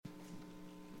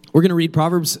We're going to read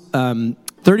Proverbs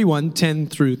 31, 10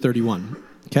 through 31.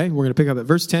 Okay, we're going to pick up at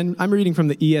verse 10. I'm reading from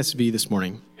the ESV this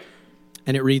morning,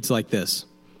 and it reads like this.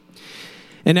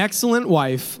 An excellent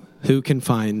wife who can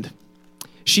find?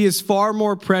 She is far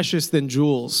more precious than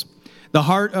jewels. The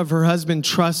heart of her husband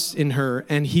trusts in her,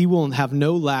 and he will have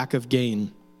no lack of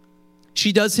gain.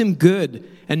 She does him good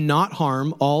and not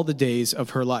harm all the days of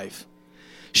her life.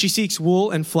 She seeks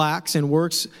wool and flax and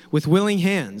works with willing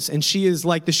hands, and she is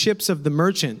like the ships of the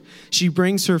merchant. She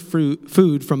brings her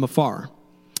food from afar.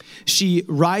 She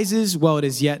rises while it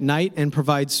is yet night and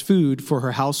provides food for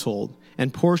her household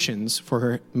and portions for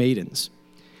her maidens.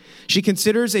 She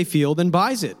considers a field and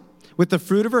buys it. With the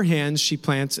fruit of her hands, she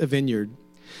plants a vineyard.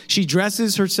 She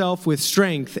dresses herself with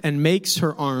strength and makes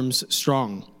her arms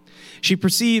strong. She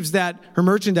perceives that her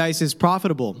merchandise is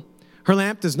profitable. Her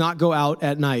lamp does not go out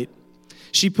at night.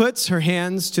 She puts her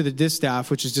hands to the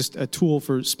distaff, which is just a tool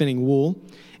for spinning wool,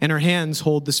 and her hands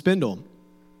hold the spindle.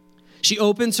 She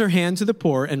opens her hand to the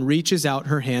poor and reaches out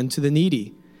her hand to the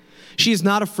needy. She is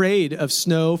not afraid of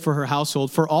snow for her household,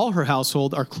 for all her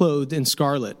household are clothed in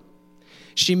scarlet.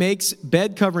 She makes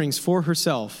bed coverings for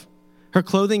herself. Her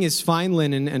clothing is fine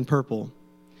linen and purple.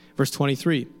 Verse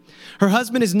 23. Her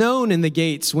husband is known in the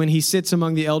gates when he sits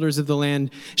among the elders of the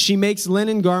land. She makes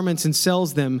linen garments and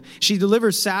sells them. She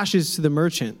delivers sashes to the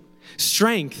merchant.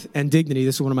 Strength and dignity,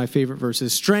 this is one of my favorite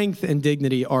verses. Strength and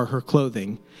dignity are her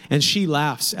clothing, and she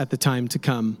laughs at the time to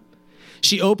come.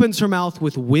 She opens her mouth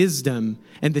with wisdom,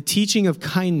 and the teaching of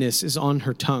kindness is on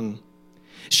her tongue.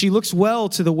 She looks well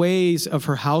to the ways of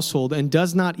her household and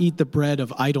does not eat the bread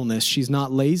of idleness. She's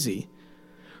not lazy.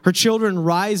 Her children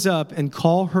rise up and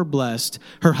call her blessed,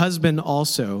 her husband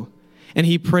also, and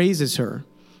he praises her.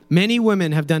 Many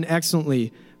women have done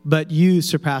excellently, but you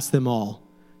surpass them all.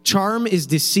 Charm is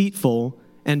deceitful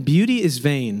and beauty is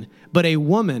vain, but a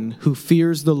woman who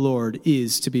fears the Lord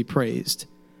is to be praised.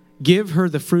 Give her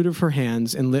the fruit of her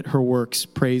hands and let her works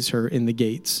praise her in the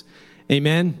gates.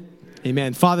 Amen.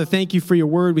 Amen. Father, thank you for your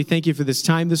word. We thank you for this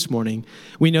time this morning.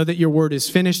 We know that your word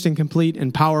is finished and complete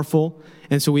and powerful.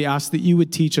 And so we ask that you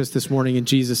would teach us this morning in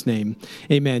Jesus' name.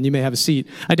 Amen. You may have a seat.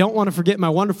 I don't want to forget my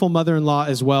wonderful mother-in-law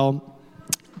as well.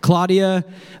 Claudia,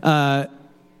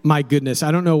 my goodness,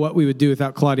 I don't know what we would do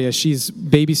without Claudia. She's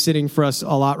babysitting for us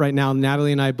a lot right now.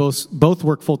 Natalie and I both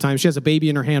work full-time. She has a baby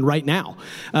in her hand right now.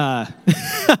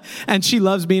 And she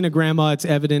loves being a grandma. It's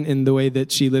evident in the way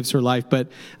that she lives her life.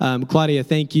 But Claudia,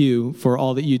 thank you for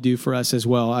all that you do for us as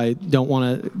well. I don't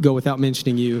want to go without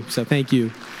mentioning you, so thank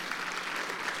you.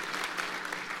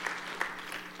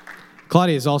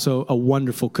 Claudia is also a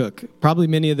wonderful cook. Probably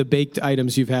many of the baked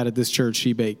items you've had at this church,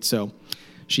 she baked. So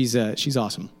she's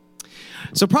awesome.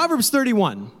 So Proverbs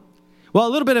 31. Well, a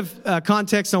little bit of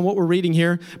context on what we're reading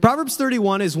here. Proverbs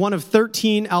 31 is one of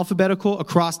 13 alphabetical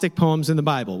acrostic poems in the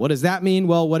Bible. What does that mean?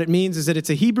 Well, what it means is that it's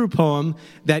a Hebrew poem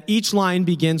that each line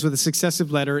begins with a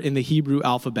successive letter in the Hebrew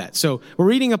alphabet. So we're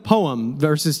reading a poem.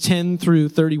 Verses 10 through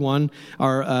 31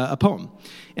 are a poem.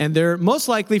 And they're most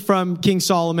likely from King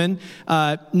Solomon.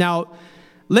 Now,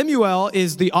 Lemuel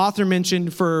is the author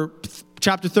mentioned for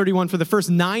chapter 31 for the first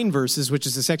 9 verses, which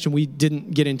is the section we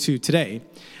didn't get into today.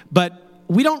 But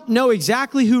we don't know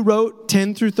exactly who wrote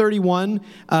 10 through 31.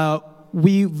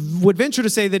 We would venture to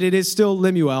say that it is still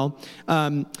Lemuel.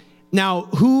 Now,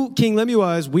 who King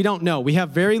Lemuel is, we don't know. We have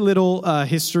very little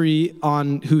history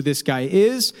on who this guy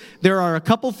is. There are a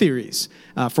couple theories.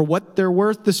 For what they're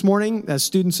worth this morning, as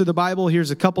students of the Bible,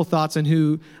 here's a couple thoughts on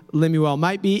who Lemuel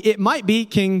might be. It might be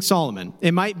King Solomon.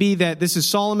 It might be that this is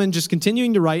Solomon just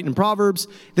continuing to write in Proverbs.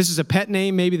 This is a pet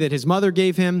name maybe that his mother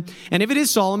gave him. And if it is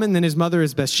Solomon, then his mother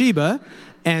is Bathsheba.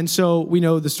 And so we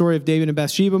know the story of David and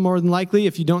Bathsheba more than likely.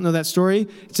 If you don't know that story,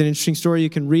 it's an interesting story. You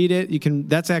can read it.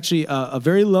 That's actually a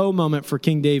very low moment for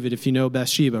King David if you know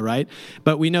Bathsheba, right?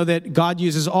 But we know that God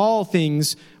uses all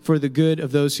things for the good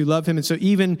of those who love him. And so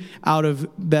even out of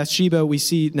Bathsheba, we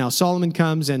see now Solomon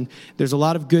comes, and there's a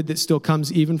lot of good that still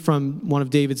comes even from one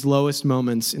of David's lowest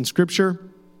moments in Scripture.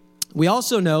 We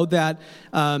also know that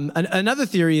another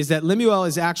theory is that Lemuel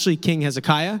is actually King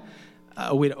Hezekiah.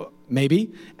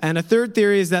 Maybe. And a third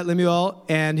theory is that Lemuel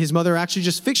and his mother are actually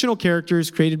just fictional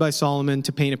characters created by Solomon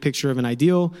to paint a picture of an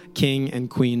ideal king and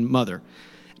queen mother.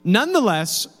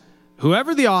 Nonetheless,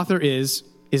 whoever the author is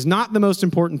not the most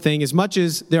important thing, as much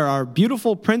as there are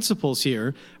beautiful principles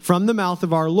here from the mouth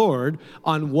of our Lord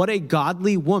on what a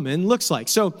godly woman looks like.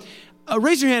 So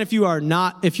raise your hand if you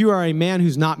are a man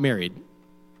who's not married.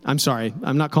 I'm sorry,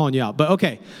 I'm not calling you out, but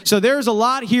okay. So there's a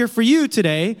lot here for you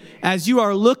today as you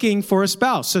are looking for a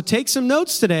spouse. So take some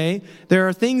notes today. There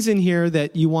are things in here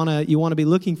that you want to be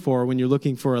looking for when you're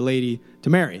looking for a lady to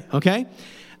marry, okay?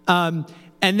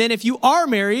 And then if you are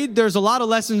married, there's a lot of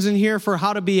lessons in here for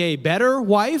how to be a better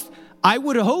wife. I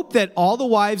would hope that all the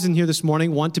wives in here this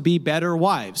morning want to be better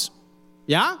wives.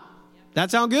 Yeah?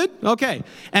 That sound good? Okay.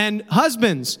 And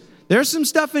husbands, there's some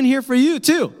stuff in here for you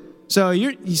too. So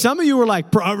some of you were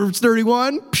like, Proverbs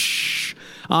 31? Psh,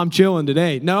 I'm chilling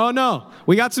today. No.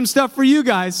 We got some stuff for you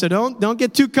guys, so don't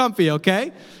get too comfy,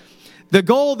 okay? The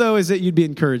goal, though, is that you'd be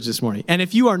encouraged this morning. And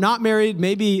if you are not married,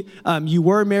 maybe you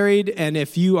were married, and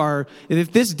if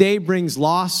this day brings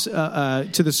loss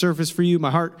to the surface for you,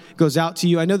 my heart goes out to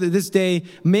you. I know that this day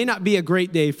may not be a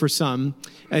great day for some.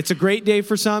 It's a great day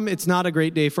for some. It's not a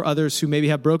great day for others who maybe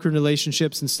have broken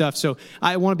relationships and stuff. So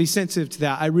I want to be sensitive to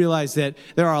that. I realize that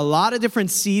there are a lot of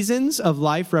different seasons of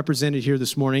life represented here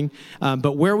this morning.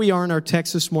 But where we are in our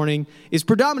text this morning is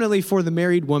predominantly for the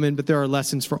married woman, but there are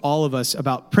lessons for all of us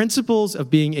about principles of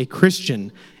being a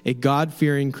Christian, a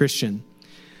God-fearing Christian.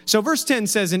 So verse 10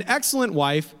 says, "An excellent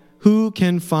wife, who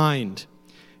can find?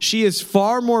 She is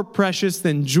far more precious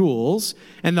than jewels,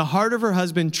 and the heart of her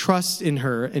husband trusts in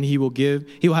her, and he will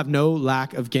have no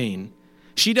lack of gain.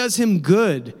 She does him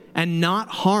good and not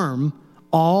harm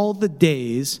all the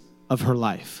days of her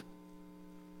life."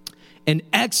 An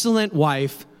excellent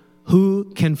wife,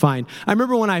 who can find? I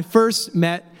remember when I first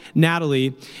met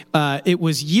Natalie, it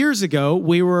was years ago.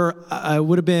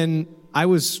 I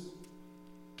was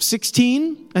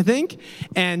 16, I think,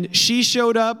 and she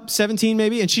showed up, 17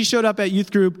 maybe, and she showed up at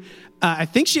youth group. I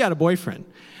think she had a boyfriend.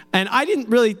 And I didn't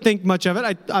really think much of it.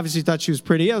 I obviously thought she was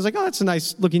pretty. I was like, oh, that's a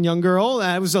nice-looking young girl.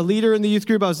 I was a leader in the youth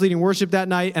group. I was leading worship that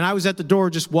night, and I was at the door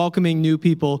just welcoming new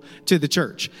people to the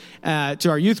church, to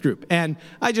our youth group. And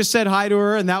I just said hi to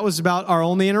her, and that was about our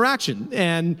only interaction.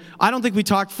 And I don't think we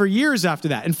talked for years after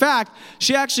that. In fact,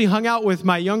 she actually hung out with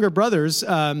my younger brothers, who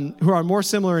are more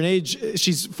similar in age.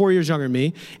 She's 4 years younger than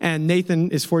me, and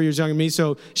Nathan is 4 years younger than me.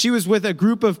 So she was with a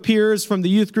group of peers from the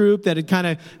youth group that had kind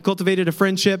of cultivated a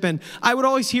friendship. And I would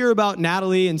always hear about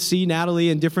Natalie and see Natalie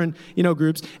in different,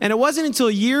 groups. And it wasn't until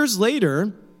years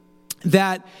later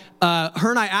that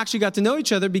her and I actually got to know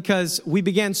each other because we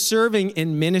began serving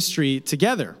in ministry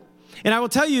together. And I will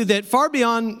tell you that far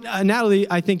beyond Natalie,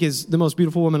 I think, is the most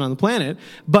beautiful woman on the planet.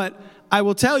 But I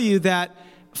will tell you that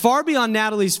far beyond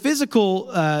Natalie's physical,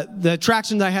 the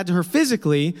attraction that I had to her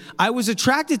physically, I was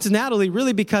attracted to Natalie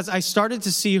really because I started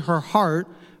to see her heart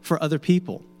for other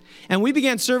people. And we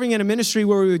began serving in a ministry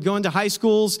where we would go into high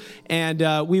schools and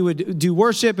we would do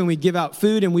worship and we'd give out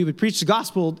food and we would preach the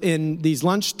gospel in these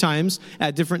lunch times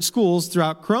at different schools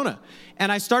throughout Corona.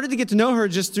 And I started to get to know her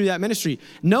just through that ministry.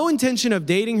 No intention of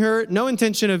dating her, no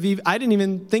intention of I didn't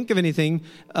even think of anything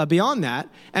beyond that.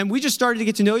 And we just started to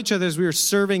get to know each other as we were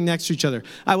serving next to each other.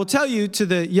 I will tell you, to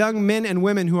the young men and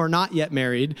women who are not yet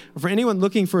married, or for anyone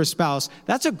looking for a spouse,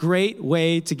 that's a great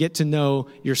way to get to know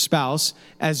your spouse,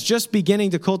 as just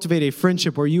beginning to cultivate a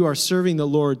friendship where you are serving the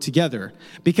Lord together.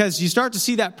 Because you start to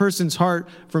see that person's heart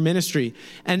for ministry.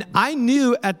 And I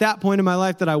knew at that point in my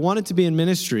life that I wanted to be in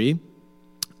ministry.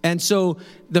 And so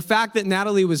the fact that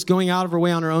Natalie was going out of her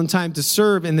way on her own time to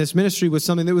serve in this ministry was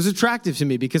something that was attractive to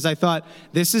me, because I thought,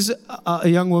 this is a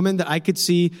young woman that I could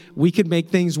see we could make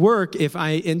things work if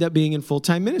I end up being in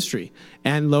full-time ministry.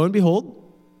 And lo and behold,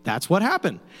 that's what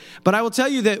happened. But I will tell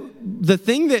you that the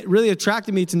thing that really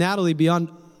attracted me to Natalie beyond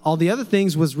all the other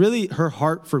things was really her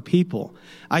heart for people.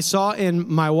 I saw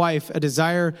in my wife a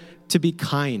desire to be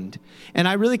kind. And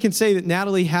I really can say that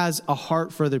Natalie has a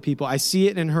heart for other people. I see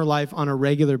it in her life on a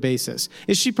regular basis.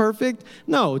 Is she perfect?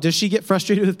 No. Does she get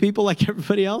frustrated with people like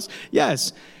everybody else?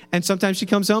 Yes. And sometimes she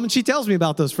comes home and she tells me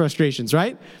about those frustrations,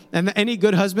 right? And any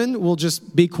good husband will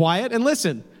just be quiet and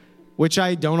listen, which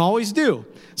I don't always do.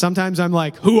 Sometimes I'm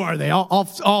like, who are they?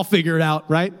 I'll figure it out,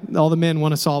 right? All the men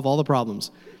want to solve all the problems.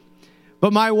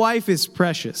 But my wife is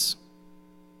precious.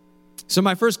 So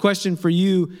my first question for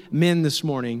you men this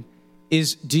morning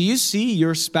is, do you see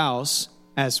your spouse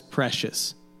as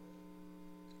precious?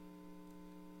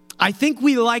 I think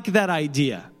we like that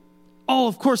idea. Oh,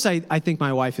 of course I think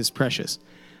my wife is precious.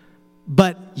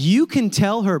 But you can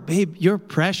tell her, babe, you're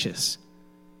precious.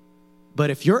 But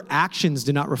if your actions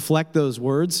do not reflect those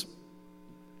words,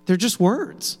 they're just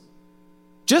words.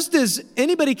 Just as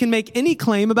anybody can make any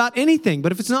claim about anything,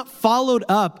 but if it's not followed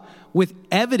up with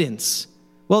evidence,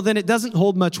 well, then it doesn't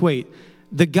hold much weight.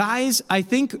 The guys, I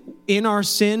think in our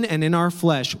sin and in our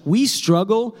flesh, we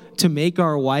struggle to make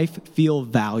our wife feel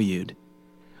valued.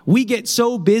 We get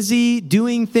so busy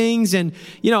doing things. And,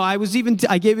 I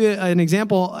gave you an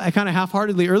example kind of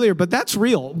half-heartedly earlier, but that's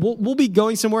real. We'll be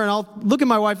going somewhere and I'll look at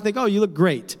my wife and think, oh, you look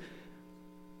great.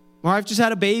 Or I've just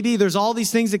had a baby. There's all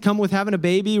these things that come with having a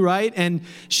baby, right? And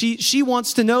she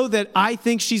wants to know that I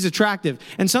think she's attractive.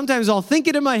 And sometimes I'll think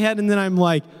it in my head and then I'm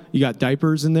like, you got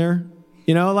diapers in there?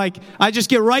 You know, like I just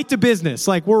get right to business.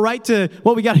 Like we're right to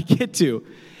what we got to get to.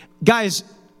 Guys,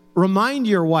 remind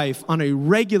your wife on a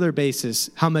regular basis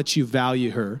how much you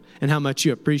value her and how much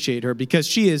you appreciate her, because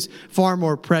she is far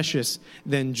more precious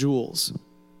than jewels.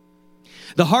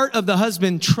 The heart of the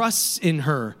husband trusts in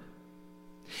her.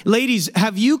 Ladies,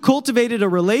 have you cultivated a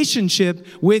relationship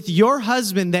with your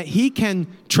husband that he can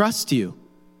trust you?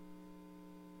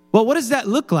 Well, what does that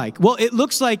look like? Well, it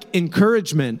looks like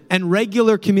encouragement and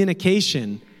regular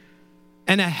communication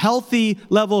and a healthy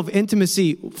level of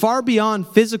intimacy far beyond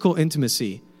physical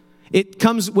intimacy. It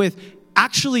comes with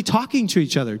actually talking to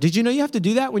each other. Did you know you have to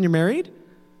do that when you're married?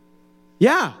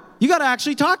 Yeah, you got to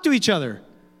actually talk to each other.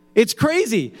 It's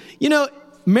crazy. You know,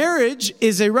 marriage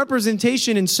is a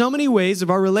representation in so many ways of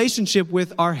our relationship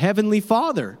with our Heavenly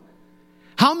Father.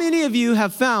 How many of you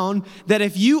have found that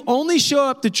if you only show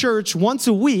up to church once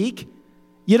a week,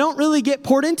 you don't really get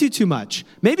poured into too much?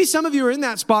 Maybe some of you are in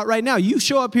that spot right now. You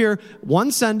show up here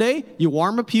one Sunday, you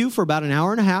warm a pew for about an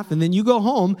hour and a half, and then you go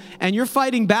home and you're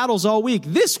fighting battles all week.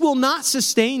 This will not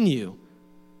sustain you.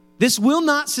 This will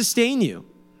not sustain you.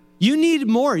 You need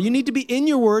more. You need to be in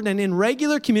your word and in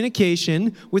regular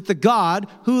communication with the God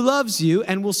who loves you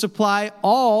and will supply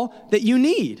all that you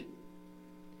need.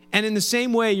 And in the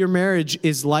same way, your marriage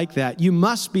is like that. You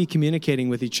must be communicating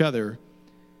with each other.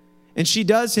 And she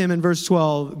does him, in verse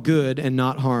 12, good and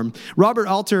not harm. Robert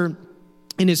Alter,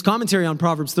 in his commentary on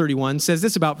Proverbs 31, says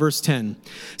this about verse 10.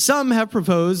 Some have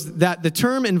proposed that the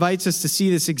term invites us to see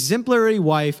this exemplary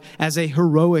wife as a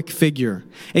heroic figure,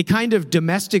 a kind of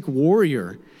domestic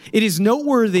warrior. It is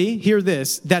noteworthy, hear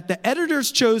this, that the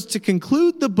editors chose to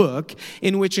conclude the book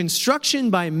in which instruction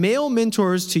by male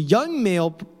mentors to young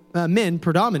men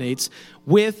predominates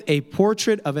with a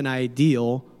portrait of an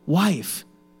ideal wife.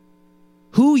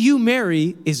 Who you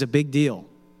marry is a big deal.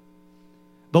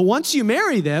 But once you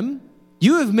marry them,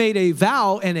 you have made a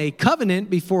vow and a covenant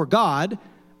before God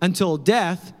until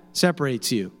death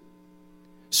separates you.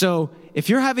 So if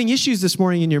you're having issues this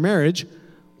morning in your marriage,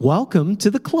 welcome to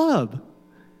the club.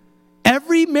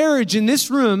 Every marriage in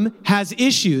this room has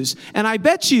issues. And I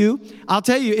bet you, I'll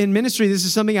tell you, in ministry, this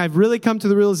is something I've really come to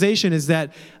the realization is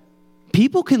that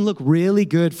people can look really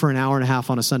good for an hour and a half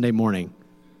on a Sunday morning.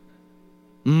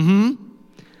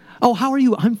 Oh, how are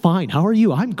you? I'm fine. How are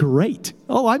you? I'm great.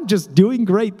 Oh, I'm just doing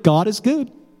great. God is good.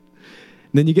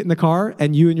 And then you get in the car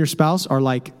and you and your spouse are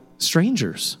like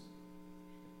strangers.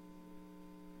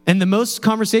 And the most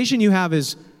conversation you have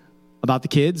is about the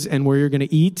kids and where you're going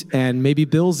to eat and maybe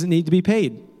bills that need to be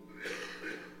paid.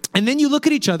 And then you look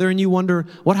at each other and you wonder,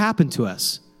 what happened to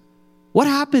us? What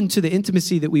happened to the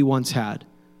intimacy that we once had?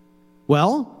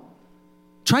 Well,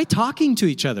 try talking to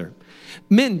each other.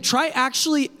 Men, try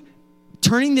actually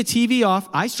turning the TV off.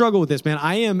 I struggle with this, man.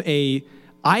 I am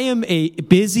a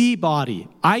busy body.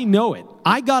 I know it.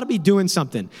 I got to be doing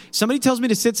something. Somebody tells me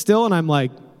to sit still and I'm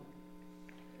like,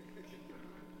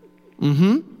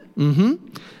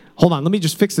 Hold on, let me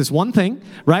just fix this one thing,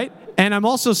 right? And I'm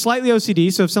also slightly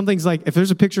OCD, so if something's like, if there's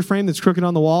a picture frame that's crooked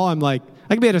on the wall, I'm like,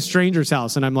 I could be at a stranger's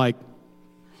house and I'm like,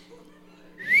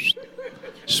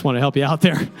 just want to help you out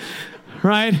there,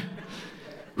 right?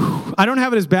 I don't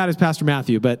have it as bad as Pastor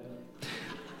Matthew, but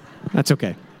that's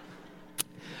okay.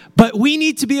 But we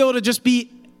need to be able to just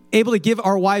be able to give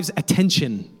our wives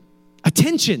attention.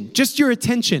 Attention, just your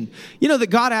attention. You know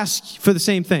that God asks for the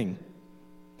same thing.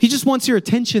 He just wants your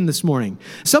attention this morning.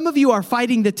 Some of you are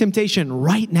fighting the temptation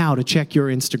right now to check your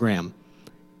Instagram.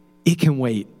 It can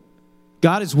wait.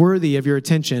 God is worthy of your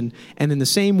attention. And in the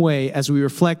same way, as we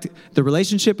reflect the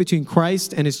relationship between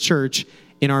Christ and his church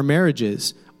in our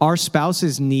marriages, our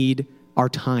spouses need our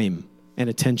time and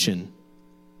attention.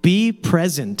 Be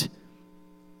present.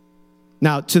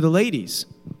 Now, to the ladies,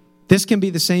 this can be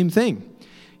the same thing.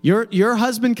 Your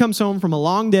husband comes home from a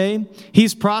long day.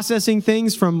 He's processing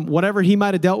things from whatever he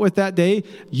might have dealt with that day.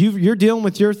 You're dealing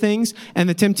with your things. And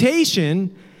the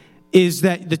temptation is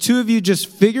that the two of you just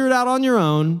figure it out on your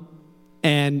own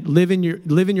and live in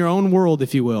your own world,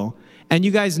 if you will. And you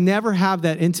guys never have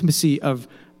that intimacy of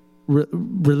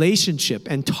relationship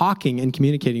and talking and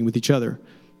communicating with each other.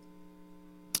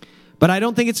 But I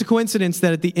don't think it's a coincidence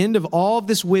that at the end of all of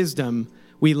this wisdom,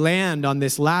 we land on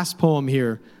this last poem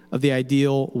here of the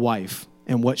ideal wife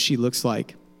and what she looks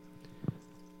like.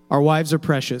 Our wives are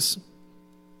precious.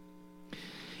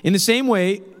 In the same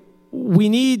way, we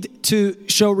need to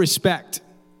show respect.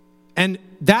 And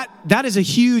that is a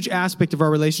huge aspect of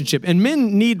our relationship. And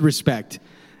men need respect.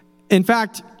 In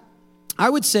fact, I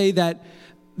would say that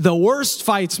the worst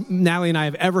fights Natalie and I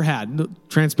have ever had,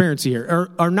 transparency here,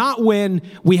 are not when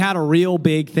we had a real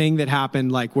big thing that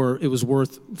happened, like where it was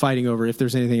worth fighting over, if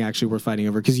there's anything actually worth fighting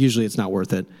over, because usually it's not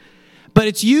worth it. But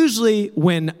it's usually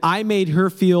when I made her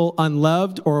feel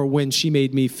unloved or when she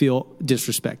made me feel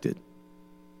disrespected.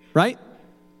 Right?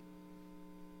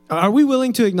 Are we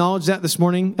willing to acknowledge that this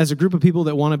morning as a group of people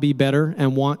that want to be better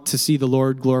and want to see the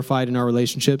Lord glorified in our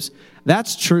relationships?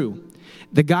 That's true.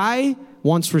 The guy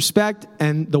wants respect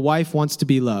and the wife wants to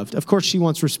be loved. Of course, she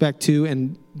wants respect too,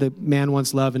 and the man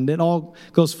wants love, and it all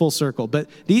goes full circle. But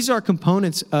these are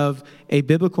components of a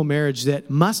biblical marriage that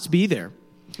must be there.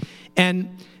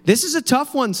 And this is a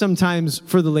tough one sometimes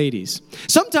for the ladies.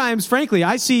 Sometimes, frankly,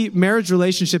 I see marriage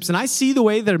relationships and I see the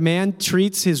way that a man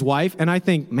treats his wife, and I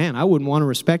think, man, I wouldn't want to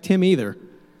respect him either.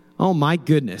 Oh my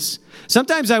goodness.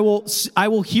 Sometimes I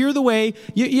will hear the way,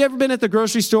 you ever been at the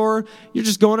grocery store, you're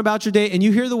just going about your day, and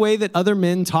you hear the way that other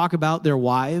men talk about their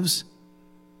wives?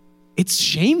 It's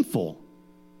shameful.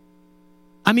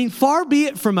 I mean, far be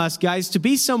it from us, guys, to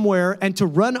be somewhere and to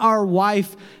run our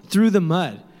wife through the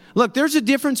mud. Look, there's a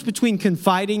difference between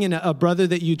confiding in a brother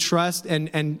that you trust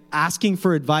and asking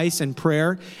for advice and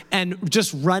prayer and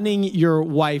just running your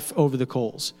wife over the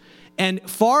coals. And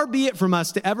far be it from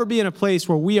us to ever be in a place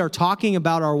where we are talking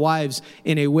about our wives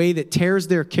in a way that tears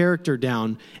their character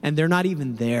down and they're not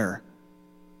even there.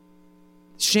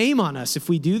 Shame on us if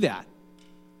we do that.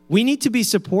 We need to be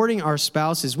supporting our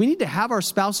spouses. We need to have our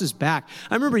spouses back.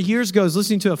 I remember years ago, I was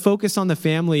listening to a Focus on the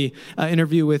Family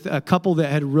interview with a couple that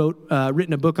had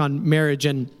written a book on marriage.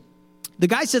 And the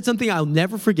guy said something I'll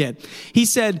never forget. He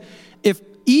said,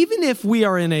 even if we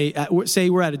are in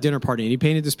say we're at a dinner party, and he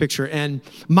painted this picture, and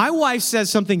my wife says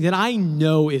something that I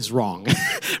know is wrong,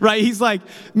 right? He's like,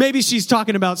 maybe she's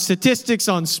talking about statistics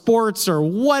on sports or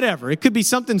whatever. It could be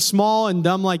something small and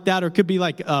dumb like that, or it could be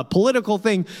like a political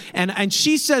thing. And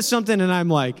she says something, and I'm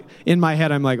like, in my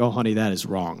head, I'm like, oh, honey, that is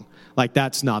wrong. Like,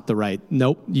 that's not the right,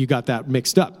 nope, you got that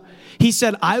mixed up. He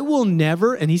said, I will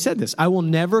never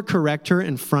correct her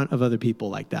in front of other people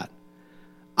like that.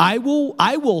 I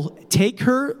will take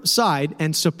her side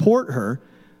and support her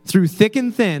through thick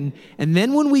and thin. And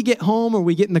then when we get home or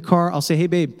we get in the car, I'll say, hey,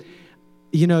 babe,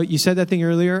 you said that thing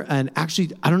earlier. And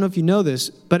actually, I don't know if you know this,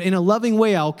 but in a loving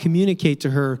way, I'll communicate to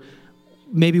her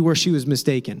maybe where she was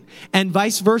mistaken. And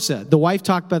vice versa. The wife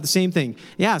talked about the same thing.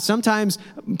 Yeah, sometimes,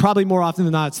 probably more often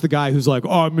than not, it's the guy who's like, oh,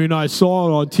 I mean, I saw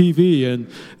it on TV and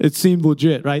it seemed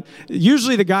legit, right?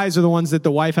 Usually the guys are the ones that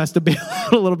the wife has to bail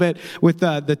out a little bit with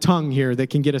the tongue here that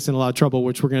can get us in a lot of trouble,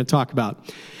 which we're going to talk about.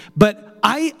 But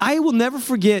I will never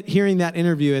forget hearing that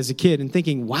interview as a kid and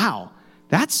thinking, wow,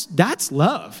 that's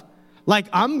love. Like,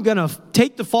 I'm going to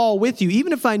take the fall with you,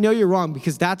 even if I know you're wrong,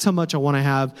 because that's how much I want to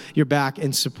have your back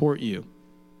and support you.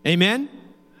 Amen?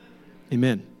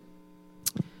 Amen.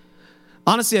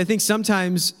 Honestly, I think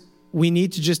sometimes we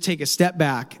need to just take a step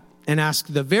back and ask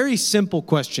the very simple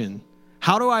question,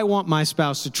 how do I want my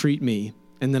spouse to treat me?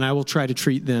 And then I will try to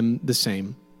treat them the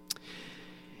same.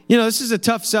 This is a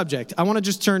tough subject. I want to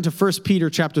just turn to 1 Peter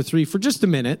chapter 3 for just a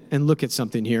minute and look at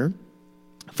something here.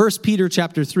 1 Peter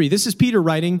chapter 3. This is Peter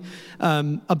writing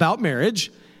about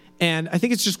marriage. And I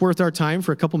think it's just worth our time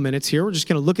for a couple minutes here. We're just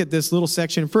going to look at this little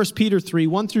section. 1 Peter 3,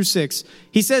 1 through 6.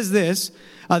 He says this.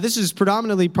 This is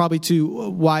predominantly probably to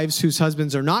wives whose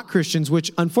husbands are not Christians,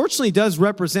 which unfortunately does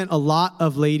represent a lot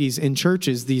of ladies in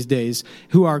churches these days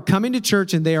who are coming to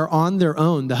church and they are on their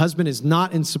own. The husband is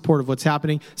not in support of what's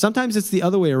happening. Sometimes it's the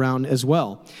other way around as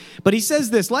well. But he says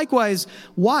this, likewise,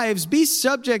 wives, be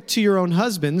subject to your own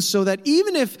husbands, so that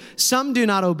even if some do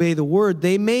not obey the word,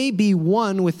 they may be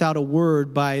won without a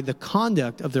word by the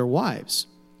conduct of their wives.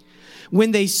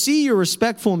 When they see your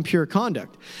respectful and pure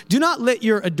conduct, do not let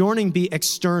your adorning be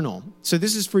external. So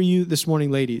this is for you this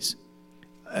morning, ladies.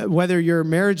 Whether your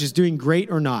marriage is doing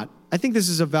great or not, I think this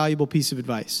is a valuable piece of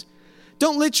advice.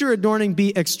 Don't let your adorning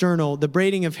be external, the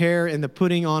braiding of hair and the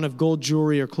putting on of gold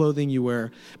jewelry or clothing you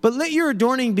wear. But let your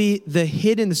adorning be the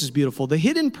hidden, this is beautiful, the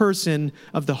hidden person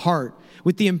of the heart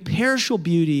with the imperishable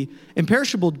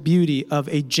beauty of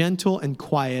a gentle and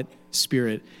quiet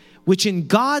spirit, which in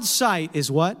God's sight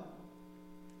is what?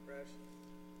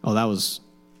 Oh, that was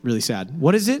really sad.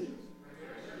 What is it?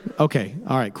 Okay.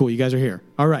 All right, cool. You guys are here.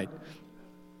 All right.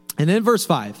 And then verse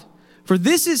 5. For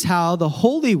this is how the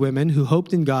holy women who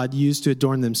hoped in God used to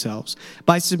adorn themselves,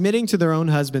 by submitting to their own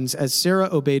husbands, as Sarah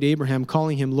obeyed Abraham,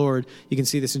 calling him Lord. You can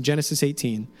see this in Genesis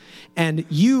 18. And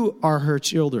you are her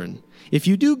children, if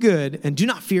you do good and do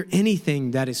not fear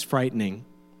anything that is frightening.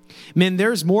 Men,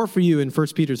 there's more for you in 1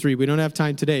 Peter 3. We don't have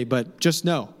time today, but just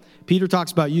know, Peter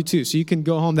talks about you too. So you can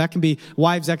go home. That can be,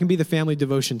 wives, that can be the family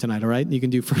devotion tonight, all right? You can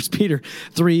do 1 Peter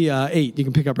 3:8. You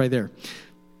can pick up right there.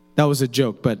 That was a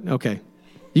joke, but okay.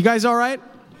 You guys all right?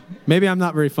 Maybe I'm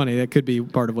not very funny. That could be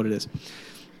part of what it is.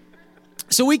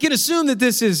 So we can assume that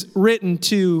this is written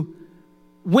to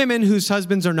women whose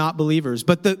husbands are not believers,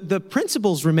 but the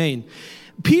principles remain.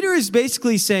 Peter is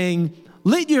basically saying,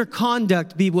 let your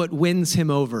conduct be what wins him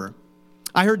over.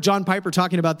 I heard John Piper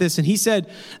talking about this, and he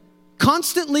said,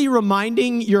 constantly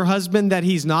reminding your husband that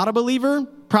he's not a believer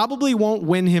probably won't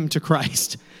win him to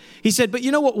Christ. He said, but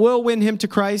you know what will win him to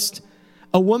Christ?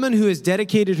 A woman who has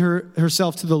dedicated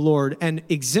herself to the Lord and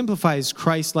exemplifies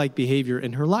Christ-like behavior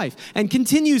in her life and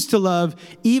continues to love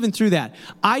even through that.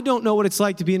 I don't know what it's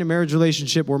like to be in a marriage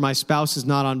relationship where my spouse is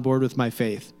not on board with my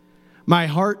faith. My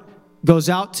heart goes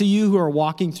out to you who are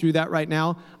walking through that right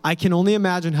now. I can only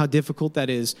imagine how difficult that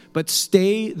is, but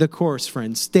stay the course,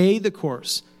 friends. Stay the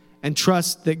course and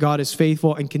trust that God is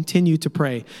faithful and continue to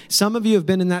pray. Some of you have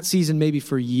been in that season maybe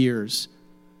for years.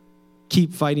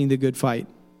 Keep fighting the good fight.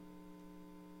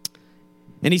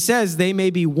 And he says they may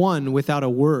be one without a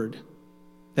word.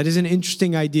 That is an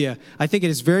interesting idea. I think it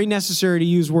is very necessary to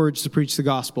use words to preach the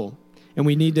gospel. And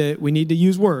we need to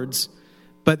use words,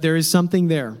 but there is something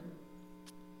there.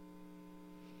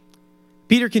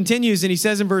 Peter continues and he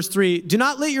says in verse 3, do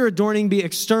not let your adorning be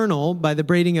external by the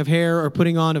braiding of hair or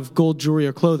putting on of gold jewelry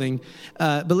or clothing,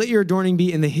 but let your adorning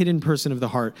be in the hidden person of the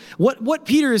heart. What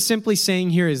Peter is simply saying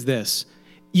here is this.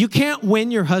 You can't win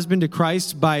your husband to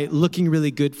Christ by looking really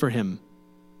good for him.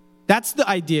 That's the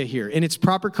idea here in its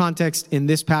proper context in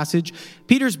this passage.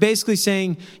 Peter's basically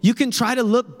saying you can try to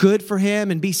look good for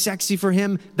him and be sexy for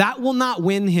him. That will not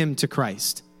win him to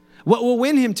Christ. What will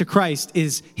win him to Christ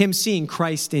is him seeing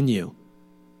Christ in you,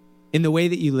 in the way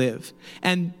that you live.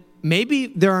 And maybe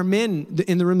there are men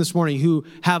in the room this morning who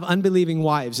have unbelieving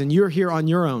wives and you're here on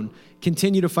your own.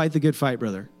 Continue to fight the good fight,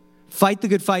 brother. Fight the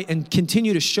good fight and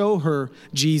continue to show her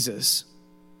Jesus.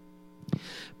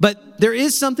 But there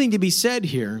is something to be said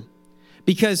here.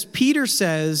 Because Peter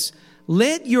says,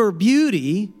 let your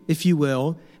beauty, if you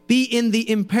will, be in the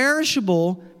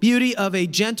imperishable beauty of a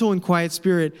gentle and quiet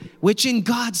spirit, which in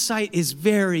God's sight is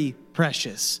very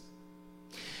precious.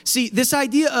 See, this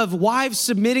idea of wives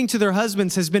submitting to their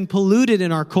husbands has been polluted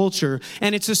in our culture,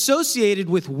 and it's associated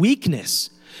with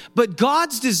weakness. But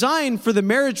God's design for the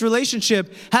marriage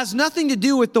relationship has nothing to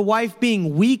do with the wife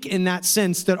being weak in that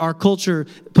sense that our culture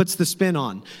puts the spin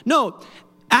on. No,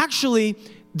 actually,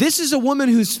 this is a woman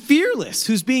who's fearless,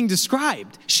 who's being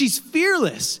described. She's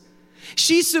fearless.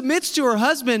 She submits to her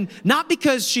husband, not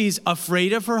because she's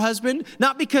afraid of her husband,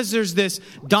 not because there's this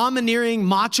domineering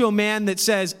macho man that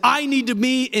says, I need to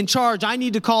be in charge, I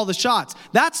need to call the shots.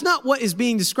 That's not what is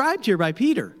being described here by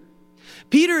Peter.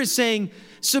 Peter is saying,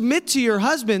 submit to your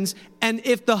husbands, and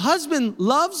if the husband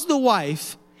loves the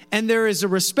wife, and there is a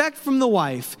respect from the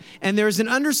wife, and there is an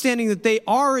understanding that they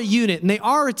are a unit and they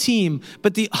are a team,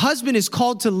 but the husband is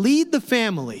called to lead the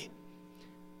family.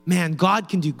 Man, God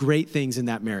can do great things in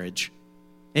that marriage.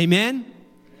 Amen?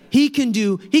 He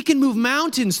can move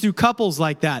mountains through couples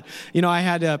like that. You know, I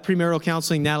had premarital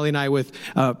counseling, Natalie and I, with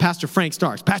Pastor Frank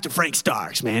Starks. Pastor Frank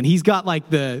Starks, man, he's got like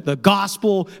the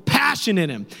gospel passion in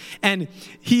him. And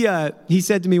he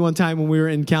said to me one time when we were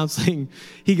in counseling,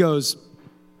 he goes,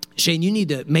 Shane, you need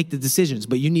to make the decisions,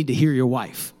 but you need to hear your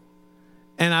wife.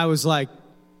 And I was like,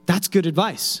 that's good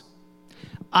advice.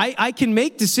 I can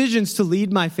make decisions to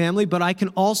lead my family, but I can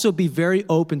also be very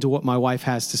open to what my wife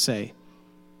has to say.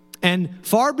 And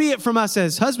far be it from us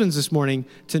as husbands this morning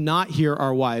to not hear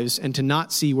our wives and to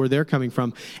not see where they're coming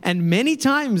from. And many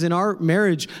times in our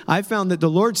marriage, I've found that the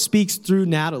Lord speaks through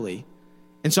Natalie.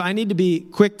 And so I need to be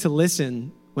quick to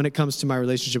listen when it comes to my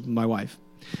relationship with my wife.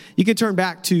 You can turn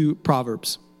back to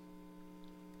Proverbs.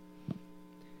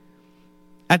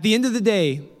 At the end of the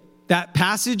day, that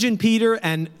passage in Peter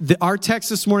and our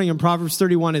text this morning in Proverbs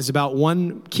 31 is about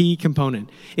one key component.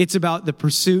 It's about the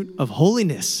pursuit of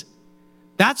holiness.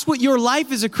 That's what your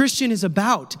life as a Christian is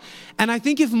about. And I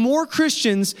think if more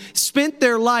Christians spent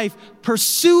their life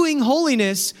pursuing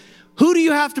holiness, who do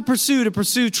you have to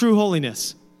pursue true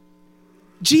holiness?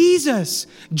 Jesus.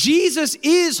 Jesus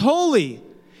is holy.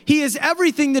 He is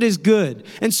everything that is good.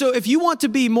 And so if you want to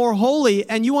be more holy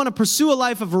and you want to pursue a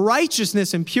life of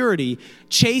righteousness and purity,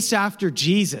 chase after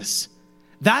Jesus.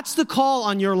 That's the call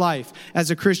on your life as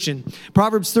a Christian.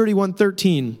 Proverbs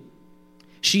 31:13.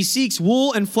 She seeks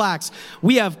wool and flax.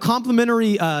 We have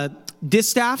complimentary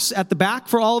distaffs at the back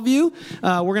for all of you.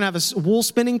 We're going to have a wool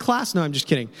spinning class. No, I'm just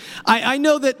kidding. I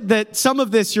know that some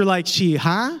of this you're like, She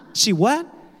what?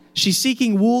 She's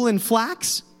seeking wool and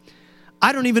flax?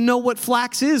 I don't even know what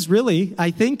flax is, really.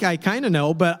 I think I kind of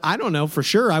know, but I don't know for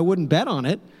sure. I wouldn't bet on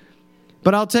it.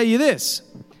 But I'll tell you this.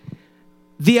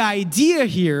 The idea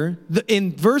here,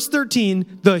 in verse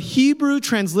 13, the Hebrew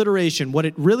transliteration, what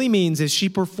it really means is she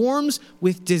performs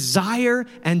with desire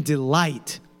and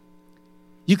delight.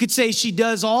 You could say she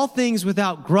does all things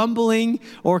without grumbling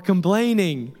or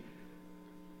complaining.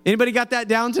 Anybody got that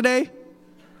down today?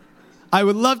 I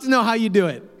would love to know how you do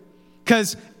it.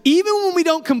 Because even when we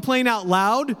don't complain out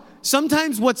loud,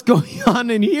 sometimes what's going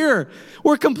on in here,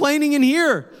 we're complaining in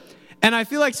here. And I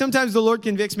feel like sometimes the Lord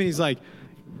convicts me. He's like,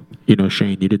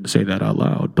 Shane, you didn't say that out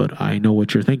loud, but I know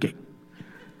what you're thinking.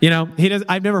 He does.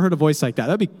 I've never heard a voice like that.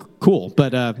 That'd be cool.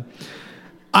 But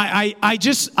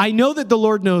I know that the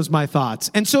Lord knows my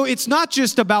thoughts. And so it's not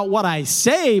just about what I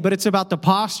say, but it's about the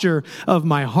posture of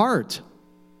my heart.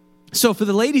 So for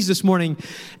the ladies this morning,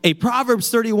 a Proverbs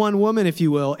 31 woman, if you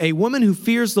will, a woman who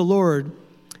fears the Lord,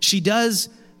 she does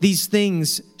these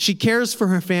things. She cares for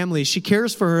her family. She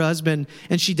cares for her husband,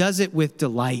 and she does it with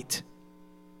delight.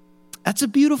 That's a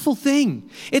beautiful thing.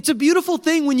 It's a beautiful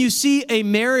thing when you see a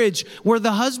marriage where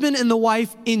the husband and the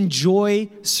wife enjoy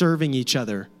serving each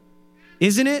other.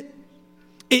 Isn't it?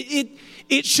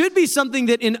 It should be something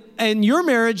that in your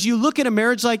marriage, you look at a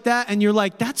marriage like that and you're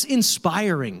like, that's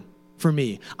inspiring for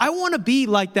me. I want to be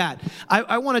like that.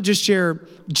 I want to just share,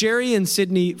 Jerry and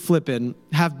Sydney Flippin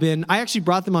have been, I actually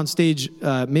brought them on stage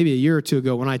maybe a year or two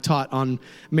ago when I taught on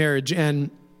marriage.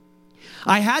 And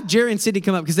I had Jerry and Sydney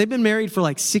come up because they've been married for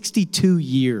like 62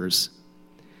 years.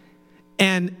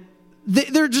 And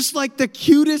they're just like the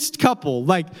cutest couple.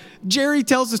 Like Jerry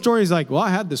tells the story. He's like, well, I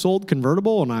had this old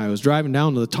convertible and I was driving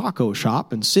down to the taco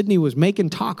shop and Sydney was making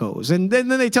tacos. And then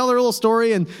they tell their little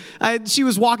story. And she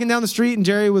was walking down the street and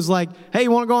Jerry was like, hey,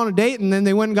 you want to go on a date? And then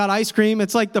they went and got ice cream.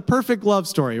 It's like the perfect love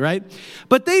story, right?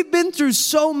 But they've been through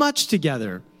so much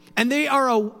together. And they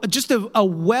are just a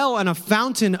well and a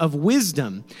fountain of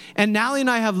wisdom. And Nally and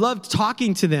I have loved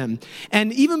talking to them.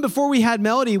 And even before we had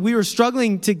Melody, we were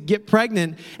struggling to get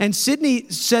pregnant. And Sydney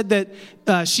said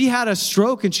that she had a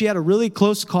stroke and she had a really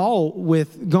close call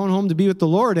with going home to be with the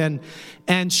Lord.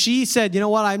 And she said, you know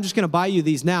what, I'm just going to buy you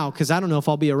these now because I don't know if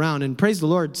I'll be around. And praise the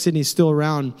Lord, Sydney's still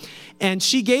around. And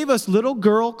she gave us little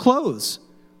girl clothes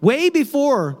way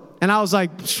before. And I was like,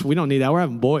 we don't need that. We're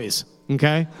having boys,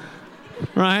 okay?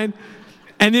 Right?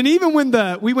 And then even when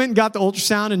we went and got the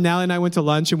ultrasound and Nally and I went to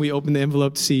lunch and we opened the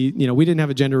envelope to see, we didn't have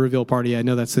a gender reveal party. I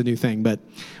know that's the new thing, but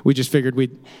we just figured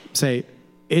we'd say,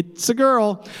 it's a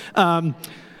girl. The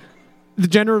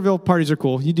gender reveal parties are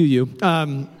cool. You do you.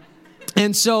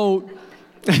 And so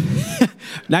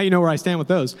now you know where I stand with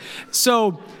those.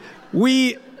 So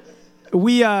we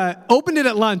opened it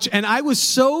at lunch and I was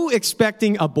so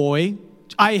expecting a boy.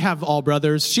 I have all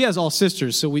brothers. She has all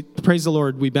sisters. So we praise the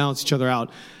Lord. We balance each other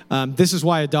out. This is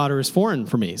why a daughter is foreign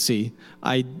for me. See,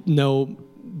 I know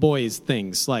boys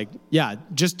things like, yeah,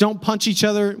 just don't punch each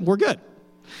other. We're good.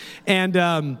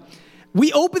 And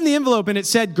we opened the envelope and it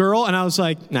said girl. And I was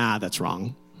like, nah, that's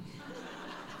wrong.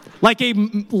 Like a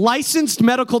licensed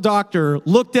medical doctor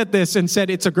looked at this and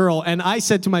said, it's a girl. And I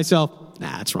said to myself,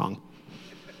 nah, that's wrong.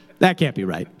 That can't be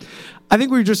right. I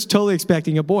think we were just totally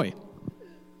expecting a boy.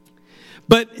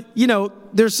 But,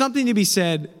 there's something to be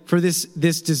said for this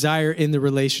desire in the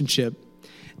relationship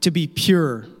to be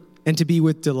pure and to be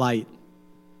with delight.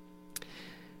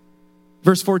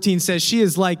 Verse 14 says, she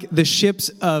is like the ships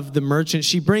of the merchant.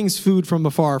 She brings food from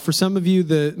afar. For some of you,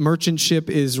 the merchant ship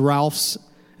is Ralph's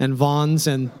and Vaughn's,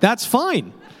 and that's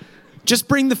fine. Just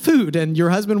bring the food, and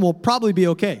your husband will probably be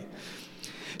okay.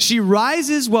 She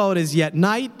rises while it is yet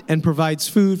night and provides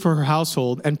food for her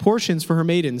household and portions for her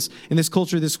maidens. In this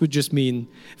culture, this would just mean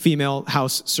female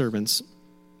house servants.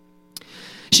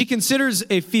 She considers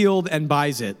a field and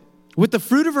buys it. With the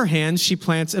fruit of her hands, she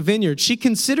plants a vineyard. She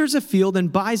considers a field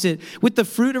and buys it. With the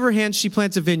fruit of her hands, she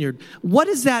plants a vineyard. What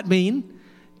does that mean?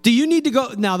 Do you need to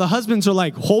go? Now, the husbands are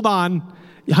like, hold on,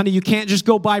 honey, you can't just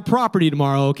go buy property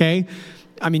tomorrow, okay?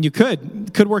 I mean, you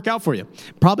could work out for you.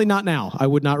 Probably not now. I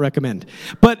would not recommend.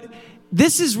 But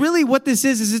this is really what this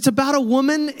is it's about a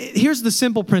woman. Here's the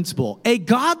simple principle. A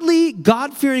godly,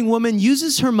 God-fearing woman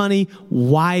uses her money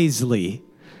wisely.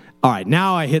 All right,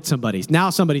 now I hit somebody. Now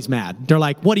somebody's mad. They're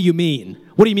like, what do you mean?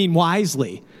 What do you mean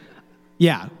wisely?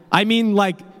 Yeah, I mean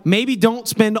like maybe don't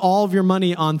spend all of your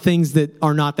money on things that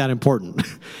are not that important.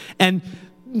 And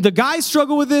the guys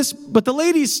struggle with this, but the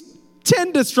ladies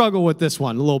tend to struggle with this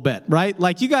one a little bit, right?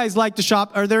 Like you guys like to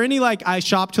shop. Are there any like I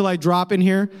shop till I drop in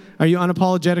here? Are you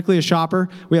unapologetically a shopper?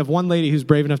 We have one lady who's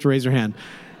brave enough to raise her hand.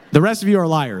 The rest of you are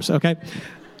liars, okay?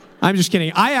 I'm just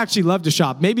kidding. I actually love to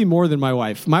shop, maybe more than my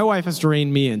wife. My wife has to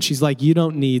rein me in. She's like, you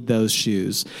don't need those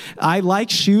shoes. I like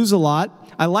shoes a lot.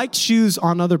 I like shoes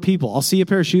on other people. I'll see a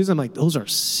pair of shoes. I'm like, those are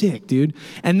sick, dude.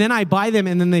 And then I buy them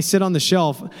and then they sit on the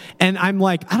shelf. And I'm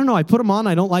like, I don't know. I put them on.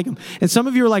 I don't like them. And some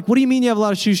of you are like, what do you mean you have a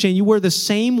lot of shoes, Shane? You wear the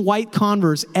same white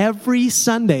Converse every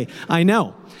Sunday. I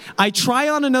know. I try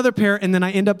on another pair and then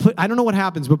I end up I don't know what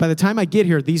happens, but by the time I get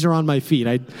here, these are on my feet.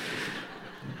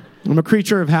 I'm a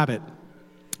creature of habit.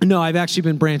 No, I've actually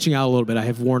been branching out a little bit. I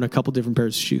have worn a couple different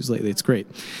pairs of shoes lately. It's great.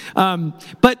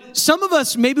 But some of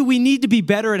us, maybe we need to be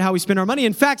better at how we spend our money.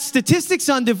 In fact, statistics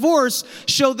on divorce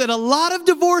show that a lot of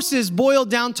divorces boil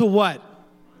down to what?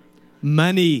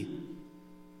 Money.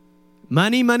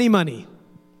 Money, money, money.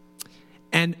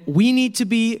 And we need to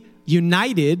be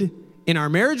united in our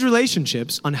marriage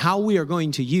relationships on how we are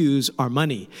going to use our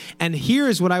money. And here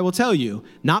is what I will tell you,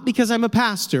 not because I'm a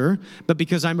pastor, but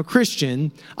because I'm a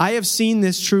Christian. I have seen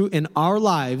this true in our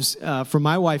lives for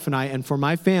my wife and I and for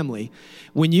my family.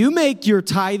 When you make your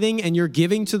tithing and your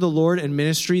giving to the Lord and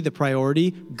ministry the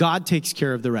priority, God takes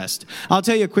care of the rest. I'll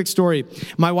tell you a quick story.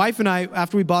 My wife and I,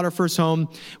 after we bought our first home,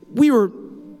 we were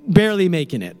barely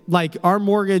making it. Like our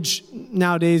mortgage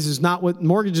nowadays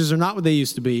mortgages are not what they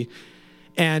used to be.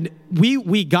 And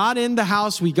we got in the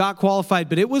house, we got qualified,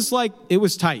 but it was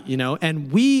tight, you know, and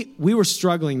we were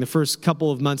struggling the first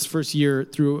couple of months, first year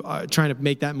through trying to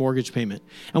make that mortgage payment.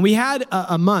 And we had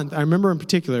a month, I remember in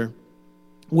particular,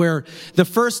 where the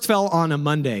first fell on a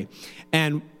Monday.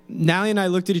 And Nally and I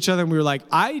looked at each other and we were like,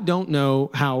 I don't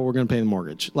know how we're going to pay the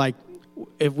mortgage. Like,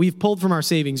 if we've pulled from our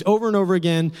savings over and over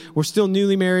again, we're still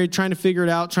newly married, trying to figure it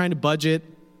out, trying to budget,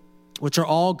 which are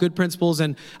all good principles.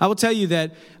 And I will tell you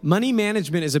that money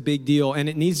management is a big deal, and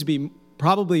it needs to be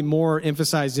probably more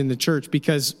emphasized in the church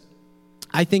because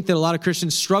I think that a lot of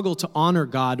Christians struggle to honor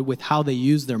God with how they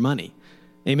use their money.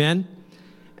 Amen?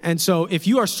 And so if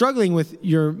you are struggling with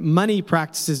your money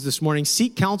practices this morning,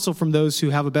 seek counsel from those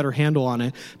who have a better handle on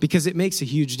it because it makes a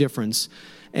huge difference,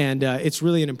 and it's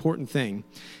really an important thing.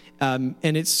 And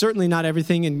it's certainly not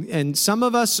everything, and some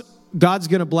of us, God's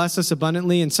going to bless us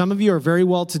abundantly, and some of you are very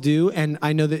well-to-do, and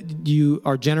I know that you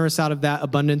are generous out of that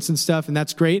abundance and stuff, and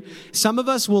that's great. Some of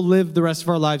us will live the rest of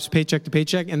our lives paycheck to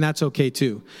paycheck, and that's okay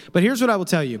too. But here's what I will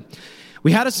tell you.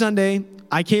 We had a Sunday,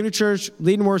 I came to church,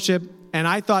 leading worship, and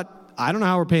I thought, I don't know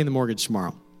how we're paying the mortgage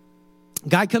tomorrow.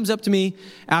 Guy comes up to me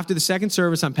after the second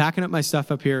service, I'm packing up my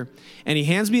stuff up here, and he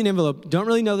hands me an envelope. Don't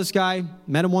really know this guy,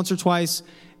 met him once or twice,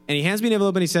 and he hands me an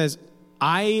envelope and he says,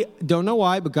 I don't know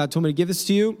why, but God told me to give this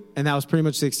to you, and that was pretty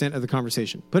much the extent of the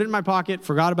conversation. Put it in my pocket,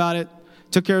 forgot about it,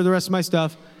 took care of the rest of my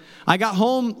stuff. I got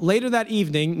home later that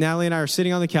evening, Natalie and I are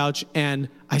sitting on the couch, and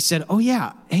I said, oh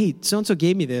yeah, hey, so-and-so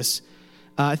gave me this.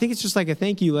 I think it's just like a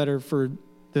thank you letter for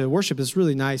the worship. It's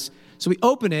really nice. So we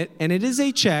open it, and it is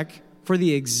a check for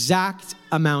the exact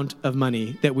amount of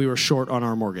money that we were short on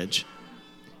our mortgage.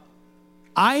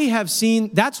 I have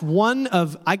seen, that's one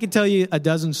of, I could tell you a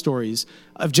dozen stories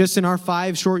of just in our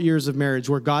 5 short years of marriage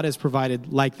where God has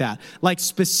provided like that, like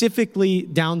specifically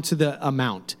down to the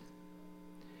amount.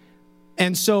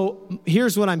 And so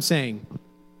here's what I'm saying.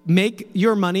 Make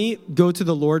your money go to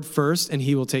the Lord first and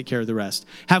he will take care of the rest.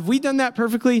 Have we done that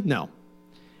perfectly? No.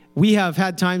 We have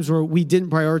had times where we didn't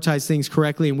prioritize things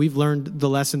correctly and we've learned the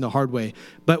lesson the hard way.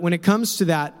 But when it comes to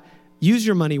that, use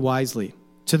your money wisely.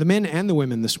 To the men and the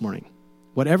women this morning.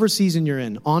 Whatever season you're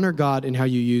in, honor God in how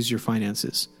you use your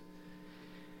finances.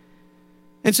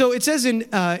 And so it says in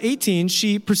 18,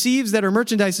 she perceives that her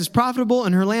merchandise is profitable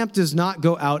and her lamp does not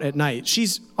go out at night.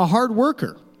 She's a hard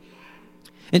worker.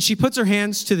 And she puts her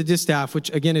hands to the distaff, which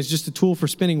again is just a tool for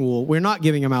spinning wool. We're not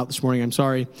giving them out this morning, I'm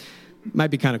sorry.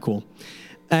 Might be kind of cool.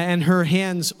 And her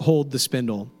hands hold the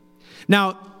spindle.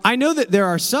 Now, I know that there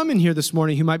are some in here this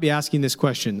morning who might be asking this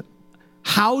question.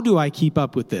 How do I keep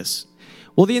up with this?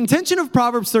 Well, the intention of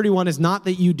Proverbs 31 is not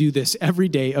that you do this every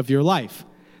day of your life.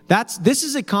 This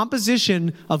is a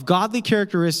composition of godly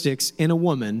characteristics in a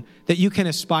woman that you can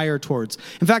aspire towards.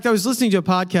 In fact, I was listening to a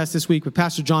podcast this week with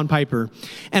Pastor John Piper,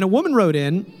 and a woman wrote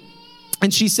in,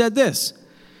 and she said this.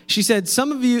 She said,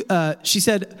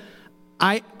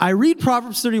 I read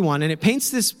Proverbs 31, and it paints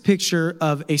this picture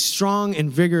of a strong and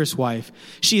vigorous wife.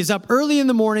 She is up early in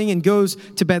the morning and goes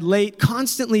to bed late,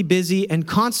 constantly busy and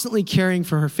constantly caring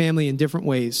for her family in different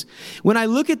ways. When I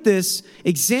look at this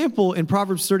example in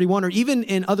Proverbs 31, or even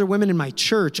in other women in my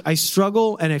church, I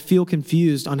struggle and I feel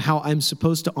confused on how I'm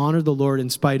supposed to honor the Lord in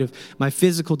spite of my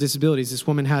physical disabilities. This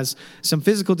woman has some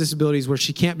physical disabilities where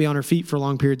she can't be on her feet for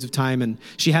long periods of time, and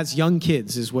she has young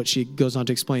kids, is what she goes on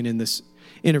to explain in this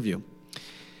interview.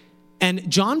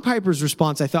 And John Piper's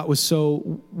response, I thought, was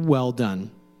so well done.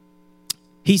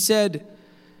 He said,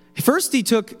 First, he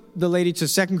took the lady to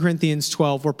 2 Corinthians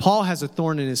 12, where Paul has a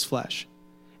thorn in his flesh.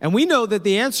 And we know that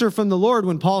the answer from the Lord,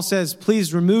 when Paul says,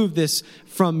 please remove this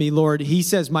from me, Lord, he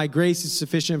says, my grace is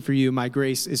sufficient for you. My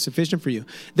grace is sufficient for you.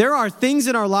 There are things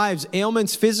in our lives,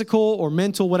 ailments, physical or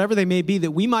mental, whatever they may be,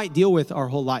 that we might deal with our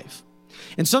whole life.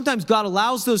 And sometimes God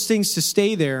allows those things to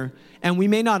stay there, and we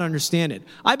may not understand it.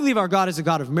 I believe our God is a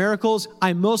God of miracles.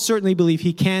 I most certainly believe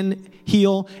he can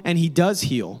heal, and he does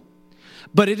heal.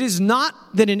 But it is not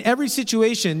that in every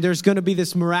situation there's going to be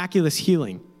this miraculous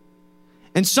healing.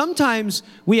 And sometimes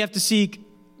we have to seek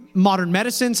modern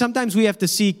medicine. Sometimes we have to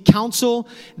seek counsel.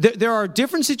 There are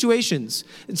different situations.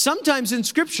 And sometimes in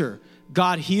Scripture,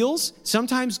 God heals.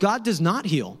 Sometimes God does not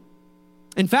heal.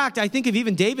 In fact, I think of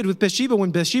even David with Bathsheba,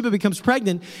 when Bathsheba becomes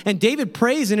pregnant, and David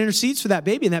prays and intercedes for that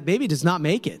baby, and that baby does not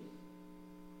make it.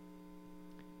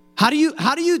 How do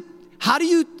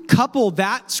you couple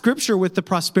that Scripture with the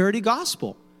prosperity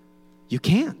gospel? You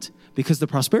can't, because the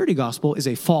prosperity gospel is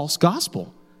a false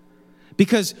gospel.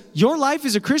 Because your life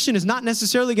as a Christian is not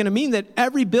necessarily going to mean that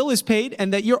every bill is paid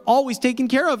and that you're always taken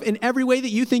care of in every way that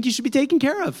you think you should be taken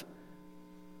care of.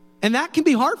 And that can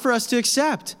be hard for us to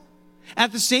accept.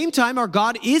 At the same time, our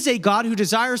God is a God who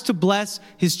desires to bless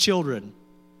his children.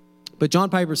 But John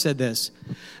Piper said this: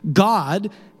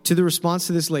 God, to the response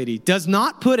to this lady, does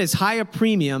not put as high a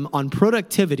premium on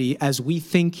productivity as we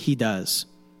think he does.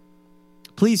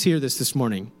 Please hear this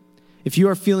morning. If you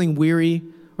are feeling weary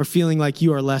or feeling like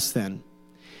you are less than,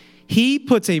 he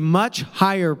puts a much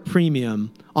higher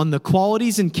premium on the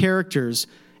qualities and characters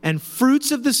and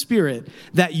fruits of the Spirit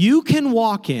that you can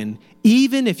walk in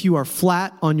even if you are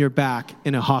flat on your back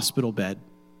in a hospital bed.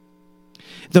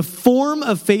 The form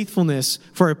of faithfulness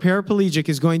for a paraplegic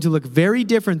is going to look very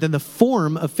different than the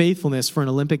form of faithfulness for an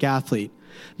Olympic athlete.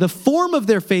 The form of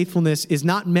their faithfulness is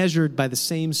not measured by the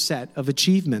same set of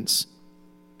achievements.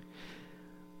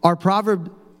 Our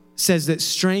proverb says that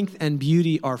strength and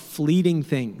beauty are fleeting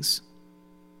things.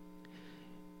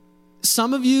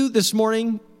 Some of you this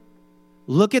morning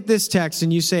look at this text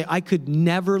and you say, I could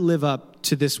never live up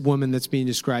to this woman that's being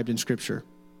described in Scripture.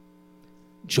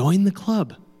 Join the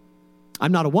club.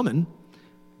 I'm not a woman,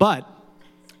 but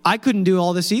I couldn't do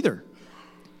all this either.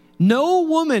 No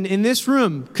woman in this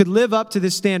room could live up to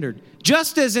this standard.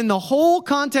 Just as in the whole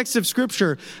context of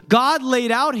Scripture, God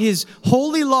laid out his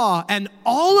holy law, and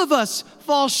all of us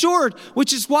fall short,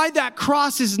 which is why that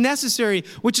cross is necessary,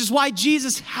 which is why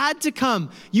Jesus had to come.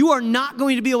 You are not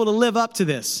going to be able to live up to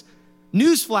this.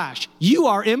 Newsflash, you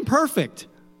are imperfect.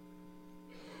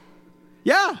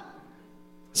 Yeah.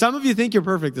 Some of you think you're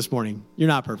perfect this morning. You're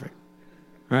not perfect.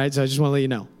 All right, so I just want to let you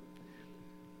know.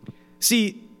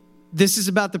 See, this is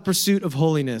about the pursuit of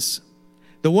holiness.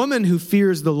 The woman who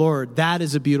fears the Lord, that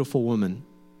is a beautiful woman.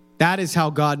 That is how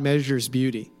God measures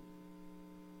beauty.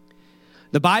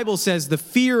 The Bible says the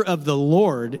fear of the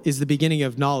Lord is the beginning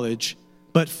of knowledge,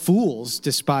 but fools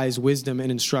despise wisdom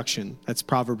and instruction. That's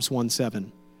Proverbs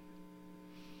 1:7.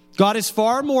 God is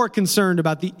far more concerned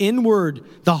about the inward,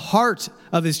 the heart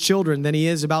of his children than he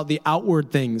is about the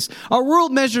outward things. Our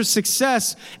world measures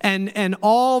success and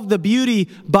all the beauty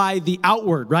by the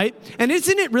outward, right? And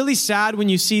isn't it really sad when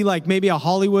you see like maybe a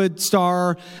Hollywood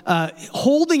star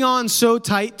holding on so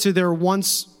tight to their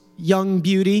once young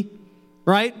beauty,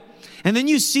 right? And then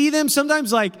you see them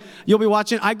sometimes, like you'll be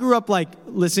watching. I grew up like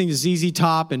listening to ZZ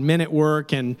Top and Men at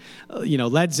Work and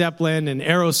Led Zeppelin and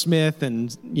Aerosmith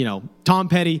and Tom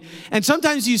Petty. And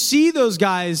sometimes you see those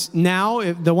guys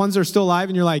now, the ones that are still alive,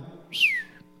 and you're like,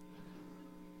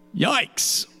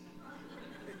 yikes,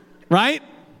 right?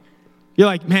 You're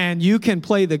like, man, you can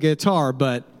play the guitar,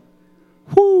 but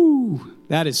whoo,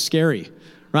 that is scary,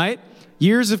 right?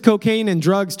 Years of cocaine and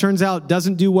drugs turns out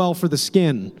doesn't do well for the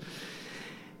skin.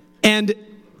 And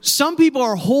some people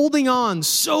are holding on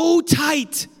so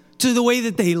tight to the way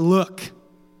that they look,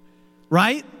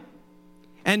 right?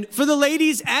 And for the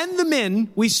ladies and the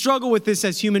men, we struggle with this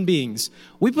as human beings.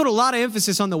 We put a lot of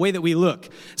emphasis on the way that we look.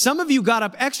 Some of you got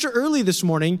up extra early this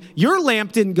morning. Your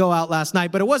lamp didn't go out last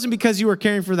night, but it wasn't because you were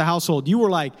caring for the household. You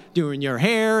were like doing your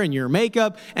hair and your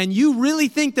makeup, and you really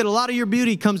think that a lot of your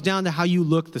beauty comes down to how you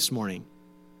look this morning.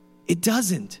 It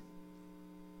doesn't.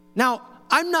 Now,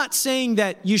 I'm not saying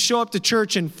that you show up to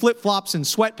church in flip-flops and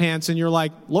sweatpants and you're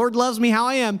like, Lord loves me how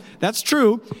I am. That's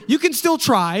true. You can still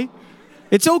try.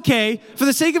 It's okay. For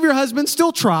the sake of your husband,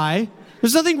 still try.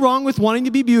 There's nothing wrong with wanting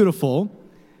to be beautiful.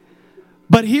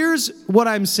 But here's what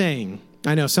I'm saying.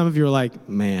 I know some of you are like,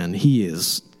 man, he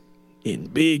is in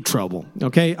big trouble.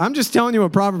 Okay? I'm just telling you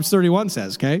what Proverbs 31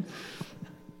 says, okay?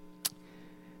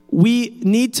 We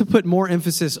need to put more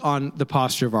emphasis on the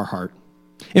posture of our heart.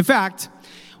 In fact,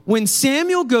 when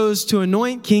Samuel goes to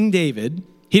anoint King David,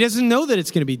 He doesn't know that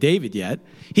it's going to be David yet.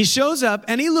 He shows up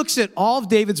and he looks at all of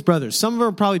David's brothers. Some of them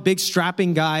are probably big,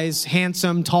 strapping guys,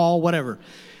 handsome, tall, whatever.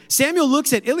 Samuel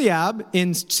looks at Eliab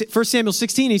in 1 Samuel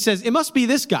 16. He says, it must be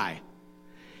this guy.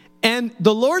 And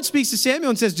the Lord speaks to Samuel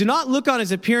and says, do not look on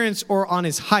his appearance or on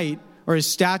his height or his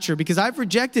stature, because I've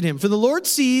rejected him. For the Lord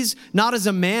sees not as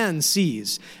a man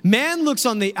sees. Man looks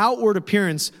on the outward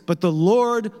appearance, but the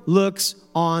Lord looks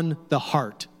on the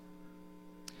heart.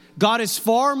 God is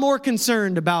far more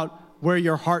concerned about where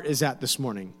your heart is at this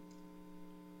morning.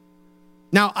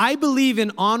 Now, I believe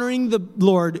in honoring the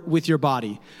Lord with your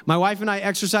body. My wife and I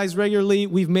exercise regularly.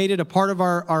 We've made it a part of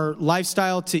our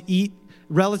lifestyle to eat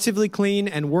relatively clean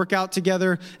and work out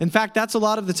together. In fact, that's a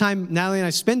lot of the time Natalie and I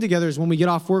spend together is when we get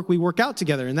off work, we work out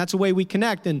together. And that's a way we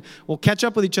connect and we'll catch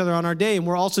up with each other on our day. And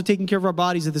we're also taking care of our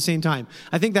bodies at the same time.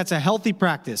 I think that's a healthy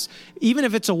practice. Even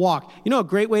if it's a walk. You know, a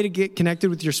great way to get connected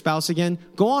with your spouse again?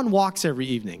 Go on walks every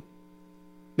evening.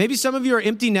 Maybe some of you are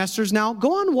empty nesters now.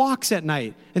 Go on walks at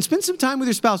night and spend some time with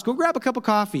your spouse. Go grab a cup of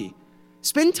coffee.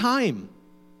 Spend time.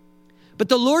 But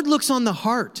the Lord looks on the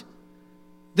heart.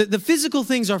 The physical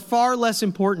things are far less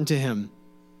important to him.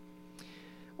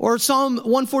 Or Psalm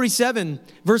 147,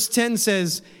 verse 10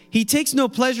 says, he takes no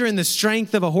pleasure in the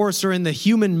strength of a horse or in the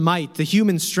human might, the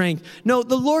human strength. No,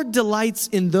 the Lord delights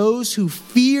in those who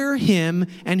fear him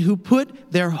and who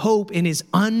put their hope in his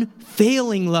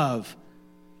unfailing love.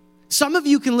 Some of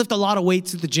you can lift a lot of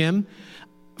weights at the gym.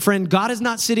 Friend, God is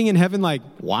not sitting in heaven like,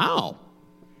 wow,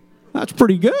 that's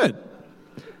pretty good.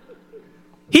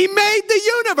 He made the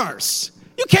universe.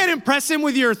 You can't impress him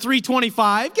with your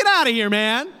 325. Get out of here,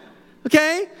 man.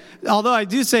 Okay? Although I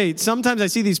do say, sometimes I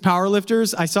see these power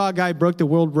lifters. I saw a guy broke the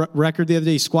world record the other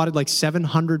day. He squatted like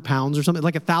 700 pounds or something,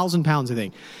 like 1,000 pounds, I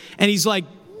think. And he's like,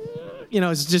 you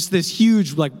know, it's just this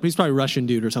huge, like, he's probably a Russian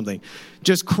dude or something.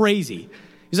 Just crazy.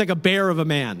 He's like a bear of a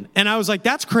man. And I was like,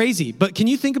 that's crazy. But can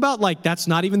you think about, like, that's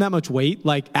not even that much weight?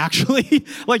 Like, actually,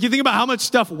 like, you think about how much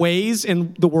stuff weighs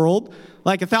in the world.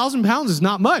 Like, 1,000 pounds is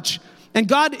not much. And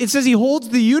God, it says he holds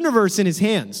the universe in his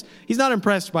hands. He's not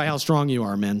impressed by how strong you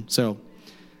are, men. So,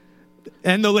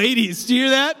 and the ladies, do you hear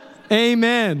that?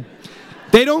 Amen.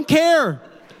 They don't care.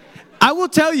 I will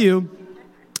tell you,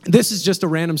 this is just a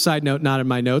random side note, not in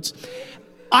my notes.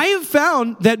 I have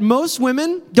found that most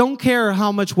women don't care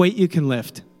how much weight you can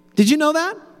lift. Did you know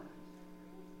that?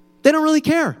 They don't really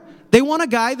care. They want a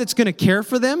guy that's going to care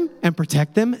for them and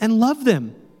protect them and love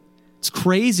them. It's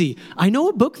crazy. I know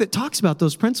a book that talks about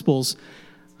those principles.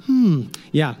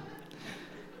 Yeah.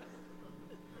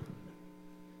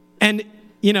 And,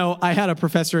 you know, I had a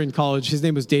professor in college. His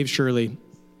name was Dave Shirley.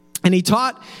 And he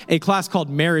taught a class called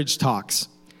Marriage Talks.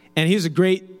 And he was a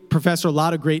great professor, a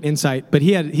lot of great insight. But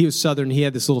he was Southern. He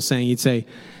had this little saying. He'd say,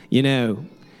 you know,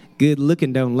 good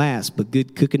looking don't last, but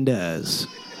good cooking does.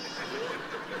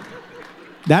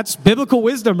 That's biblical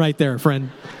wisdom right there, friend.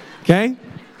 Okay?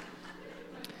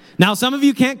 Now, some of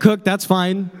you can't cook. That's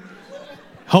fine.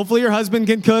 Hopefully your husband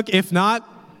can cook. If not,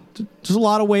 there's a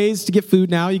lot of ways to get food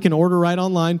now. You can order right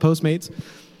online, Postmates.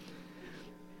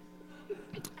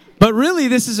 But really,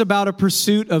 this is about a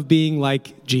pursuit of being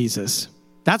like Jesus.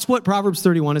 That's what Proverbs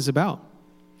 31 is about.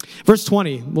 Verse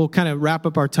 20, we'll kind of wrap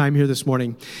up our time here this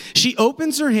morning. She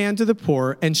opens her hand to the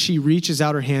poor, and she reaches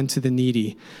out her hand to the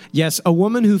needy. Yes, a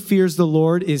woman who fears the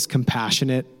Lord is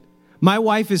compassionate. My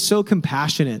wife is so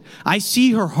compassionate. I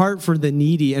see her heart for the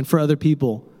needy and for other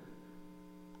people.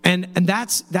 And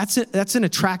that's an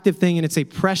attractive thing, and it's a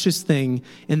precious thing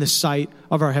in the sight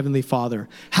of our Heavenly Father.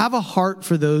 Have a heart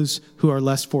for those who are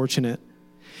less fortunate.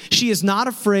 She is not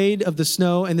afraid of the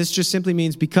snow, and this just simply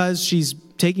means because she's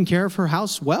taking care of her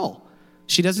house well.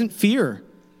 She doesn't fear.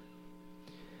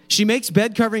 She makes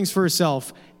bed coverings for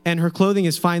herself, and her clothing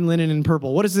is fine linen and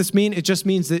purple. What does this mean? It just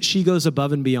means that she goes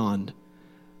above and beyond.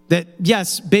 That,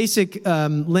 yes, basic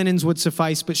linens would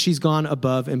suffice, but she's gone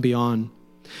above and beyond.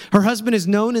 Her husband is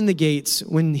known in the gates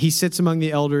when he sits among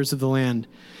the elders of the land.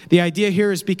 The idea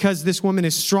here is because this woman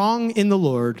is strong in the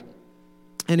Lord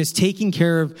and is taking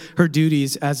care of her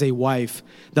duties as a wife,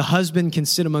 the husband can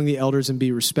sit among the elders and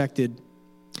be respected.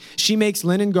 She makes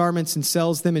linen garments and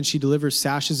sells them, and she delivers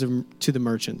sashes to the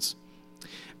merchants.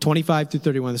 25 through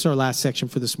 31. This is our last section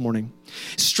for this morning.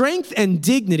 Strength and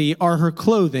dignity are her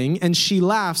clothing, and she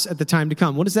laughs at the time to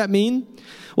come. What does that mean?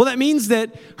 Well, that means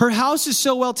that her house is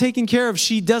so well taken care of,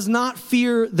 she does not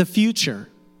fear the future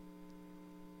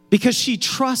because she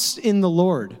trusts in the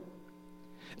Lord.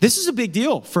 This is a big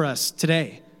deal for us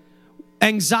today.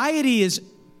 Anxiety is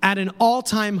at an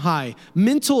all-time high.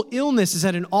 Mental illness is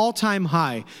at an all-time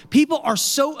high. People are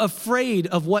so afraid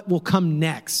of what will come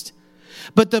next.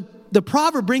 But the the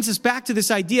proverb brings us back to this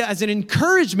idea as an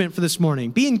encouragement for this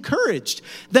morning. Be encouraged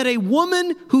that a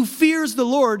woman who fears the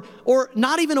Lord, or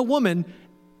not even a woman,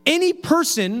 any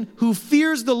person who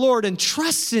fears the Lord and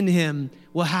trusts in him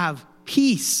will have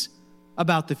peace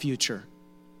about the future.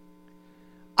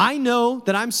 I know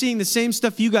that I'm seeing the same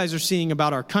stuff you guys are seeing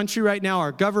about our country right now,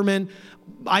 our government.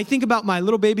 I think about my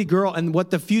little baby girl and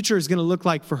what the future is going to look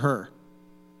like for her.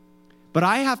 But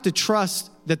I have to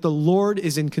trust that the Lord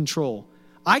is in control.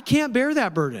 I can't bear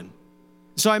that burden.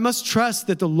 So I must trust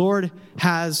that the Lord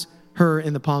has her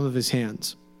in the palm of his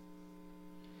hands.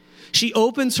 She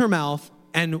opens her mouth,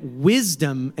 and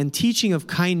wisdom and teaching of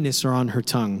kindness are on her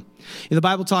tongue. And the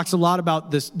Bible talks a lot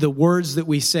about this, the words that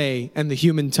we say and the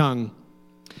human tongue.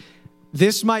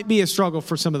 This might be a struggle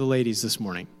for some of the ladies this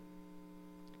morning.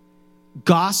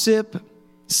 Gossip,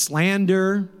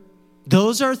 slander,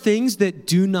 those are things that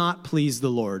do not please the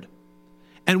Lord.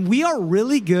 And we are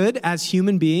really good as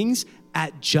human beings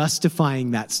at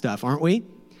justifying that stuff, aren't we?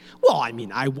 Well, I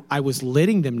mean, I was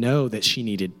letting them know that she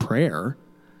needed prayer.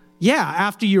 Yeah,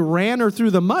 after you ran her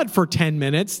through the mud for 10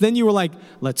 minutes, then you were like,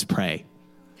 let's pray.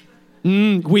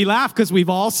 We laugh because we've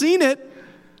all seen it,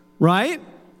 right?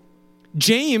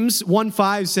 James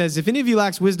 1:5 says, if any of you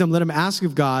lacks wisdom, let him ask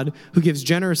of God, who gives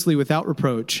generously without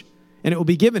reproach, and it will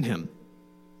be given him.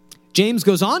 James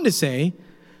goes on to say,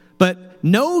 but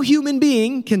no human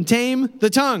being can tame the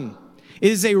tongue.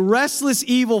 It is a restless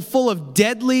evil full of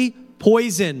deadly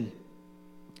poison.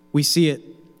 We see it.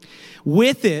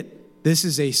 With it, this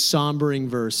is a sombering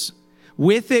verse.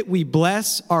 With it we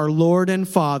bless our Lord and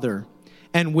Father,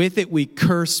 and with it we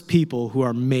curse people who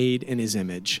are made in his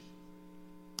image.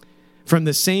 From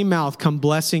the same mouth come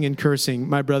blessing and cursing.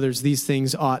 My brothers, these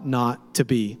things ought not to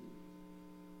be.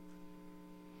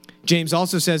 James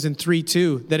also says in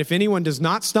 3:2 that if anyone does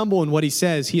not stumble in what he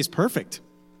says, he is perfect.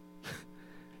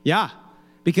 Yeah,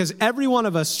 because every one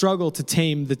of us struggle to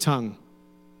tame the tongue.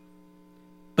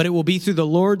 But it will be through the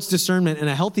Lord's discernment and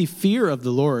a healthy fear of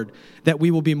the Lord that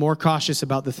we will be more cautious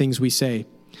about the things we say.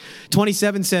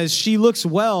 27 says, she looks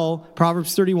well,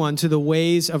 Proverbs 31, to the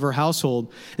ways of her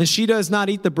household, and she does not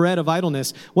eat the bread of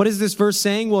idleness. What is this verse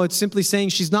saying? Well, it's simply saying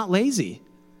she's not lazy.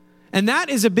 And that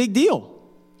is a big deal.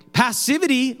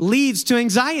 Passivity leads to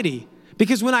anxiety,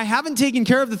 because when I haven't taken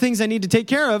care of the things I need to take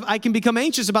care of, I can become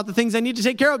anxious about the things I need to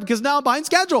take care of because now I'm behind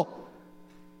schedule.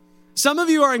 Some of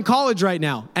you are in college right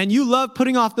now, and you love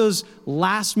putting off those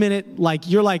last minute, like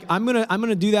you're like, I'm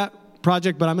gonna do that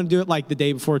project, but I'm going to do it like the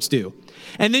day before it's due.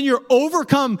 And then you're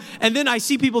overcome. And then I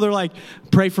see people, they're like,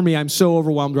 pray for me. I'm so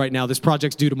overwhelmed right now. This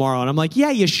project's due tomorrow. And I'm like,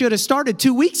 yeah, you should have started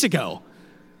 2 weeks ago.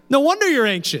 No wonder you're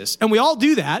anxious. And we all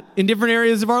do that in different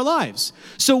areas of our lives.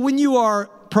 So when you are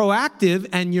proactive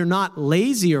and you're not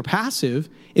lazy or passive,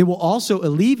 it will also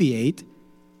alleviate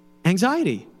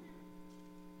anxiety.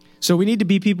 So we need to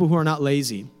be people who are not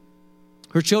lazy.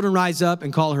 Her children rise up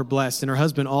and call her blessed, and her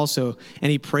husband also, and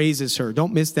he praises her.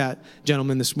 Don't miss that,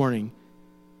 gentlemen, this morning.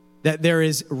 That there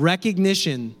is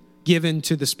recognition given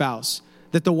to the spouse.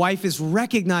 That the wife is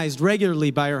recognized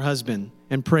regularly by her husband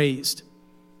and praised.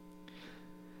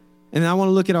 And I want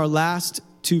to look at our last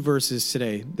 2 verses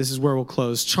today. This is where we'll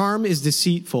close. Charm is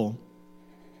deceitful.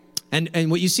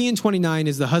 And what you see in 29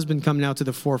 is the husband coming out to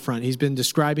the forefront. He's been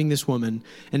describing this woman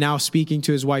and now speaking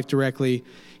to his wife directly.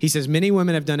 He says, many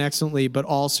women have done excellently, but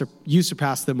you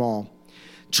surpass them all.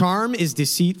 Charm is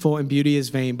deceitful and beauty is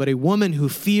vain, but a woman who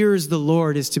fears the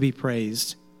Lord is to be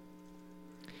praised.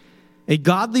 A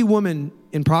godly woman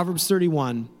in Proverbs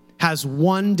 31 has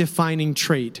one defining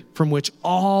trait from which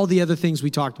all the other things we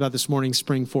talked about this morning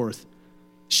spring forth.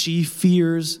 She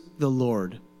fears the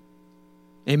Lord.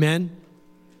 Amen?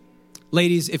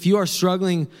 Ladies, if you are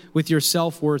struggling with your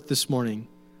self-worth this morning,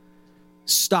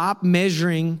 stop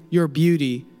measuring your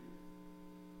beauty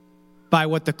by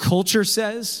what the culture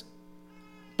says,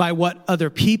 by what other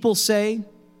people say,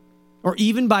 or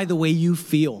even by the way you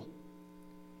feel.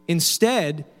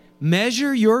 Instead,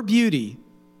 measure your beauty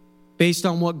based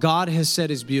on what God has said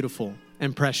is beautiful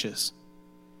and precious.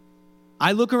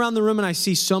 I look around the room and I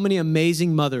see so many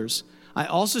amazing mothers. I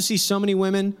also see so many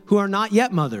women who are not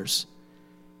yet mothers.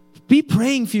 Be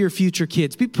praying for your future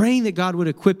kids. Be praying that God would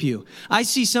equip you. I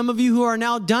see some of you who are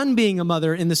now done being a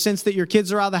mother in the sense that your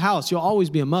kids are out of the house. You'll always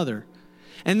be a mother.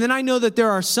 And then I know that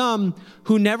there are some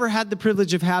who never had the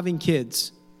privilege of having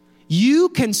kids. You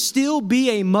can still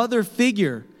be a mother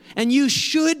figure, and you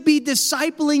should be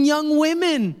discipling young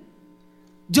women.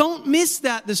 Don't miss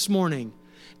that this morning.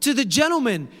 To the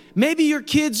gentleman, maybe your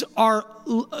kids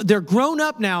they're grown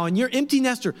up now and you're empty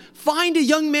nester. Find a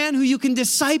young man who you can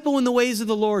disciple in the ways of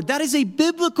the Lord. That is a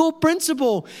biblical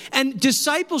principle. And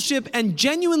discipleship and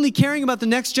genuinely caring about the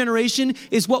next generation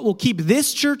is what will keep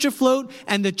this church afloat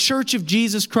and the church of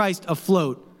Jesus Christ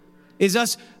afloat, is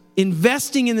us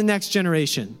investing in the next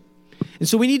generation. And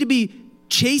so we need to be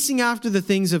chasing after the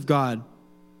things of God.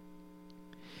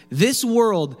 This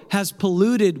world has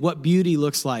polluted what beauty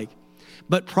looks like.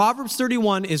 But Proverbs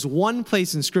 31 is one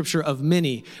place in Scripture of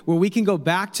many where we can go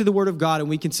back to the Word of God and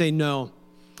we can say, no,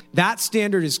 that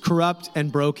standard is corrupt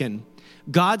and broken.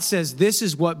 God says this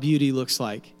is what beauty looks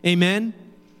like. Amen?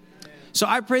 So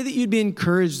I pray that you'd be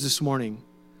encouraged this morning.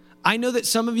 I know that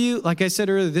some of you, like I said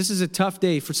earlier, this is a tough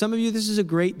day. For some of you, this is a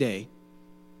great day.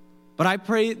 But I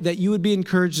pray that you would be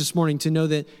encouraged this morning to know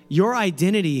that your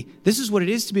identity, this is what it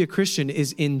is to be a Christian,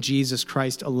 is in Jesus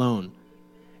Christ alone.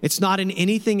 It's not in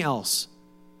anything else.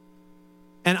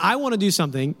 And I want to do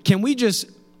something. Can we just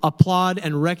applaud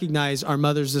and recognize our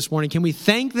mothers this morning? Can we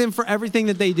thank them for everything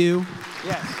that they do?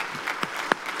 Yes.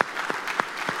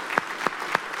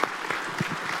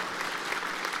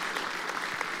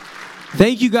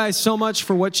 Thank you guys so much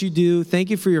for what you do.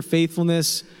 Thank you for your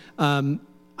faithfulness.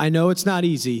 I know it's not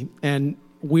easy, and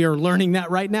we are learning that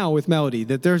right now with Melody,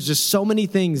 that there's just so many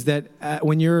things that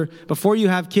before you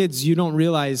have kids, you don't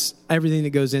realize everything that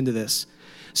goes into this.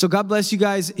 So God bless you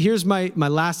guys. Here's my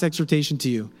last exhortation to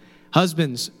you.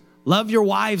 Husbands, love your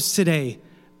wives today.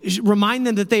 Remind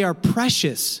them that they are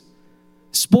precious.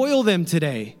 Spoil them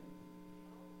today.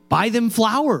 Buy them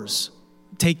flowers.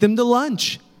 Take them to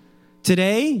lunch.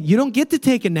 Today, you don't get to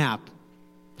take a nap.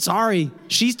 Sorry,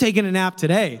 she's taking a nap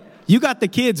today. You got the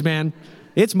kids, man.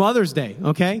 It's Mother's Day,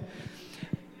 okay?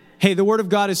 Hey, the Word of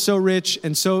God is so rich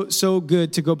and so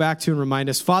good to go back to and remind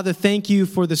us. Father, thank you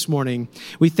for this morning.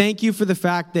 We thank you for the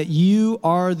fact that you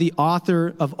are the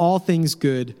author of all things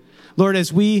good. Lord,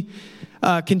 as we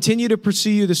continue to pursue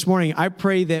you this morning, I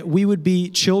pray that we would be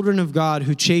children of God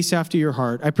who chase after your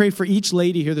heart. I pray for each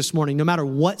lady here this morning, no matter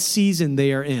what season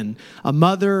they are in. A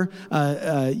mother,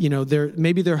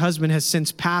 maybe their husband has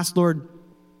since passed, Lord.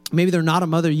 Maybe they're not a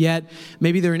mother yet.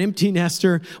 Maybe they're an empty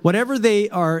nester. Whatever they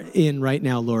are in right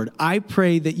now, Lord, I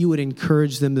pray that you would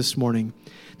encourage them this morning.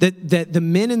 That the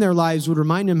men in their lives would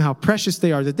remind them how precious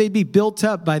they are. That they'd be built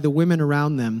up by the women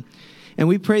around them. And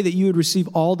we pray that you would receive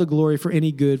all the glory for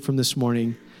any good from this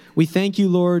morning. We thank you,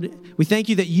 Lord. We thank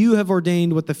you that you have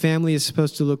ordained what the family is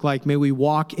supposed to look like. May we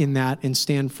walk in that and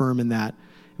stand firm in that.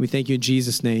 We thank you in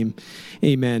Jesus' name.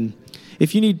 Amen.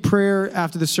 If you need prayer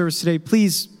after the service today,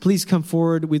 please come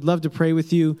forward. We'd love to pray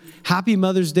with you. Happy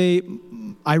Mother's Day.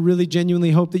 I really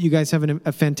genuinely hope that you guys have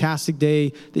a fantastic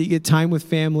day, that you get time with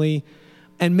family.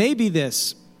 And maybe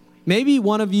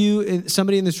one of you,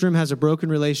 somebody in this room has a broken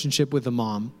relationship with a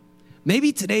mom.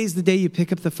 Maybe today's the day you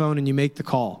pick up the phone and you make the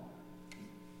call.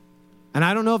 And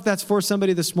I don't know if that's for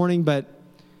somebody this morning, but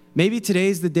maybe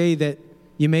today's the day that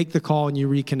you make the call and you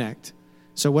reconnect.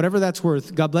 So whatever that's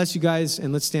worth, God bless you guys,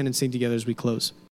 and let's stand and sing together as we close.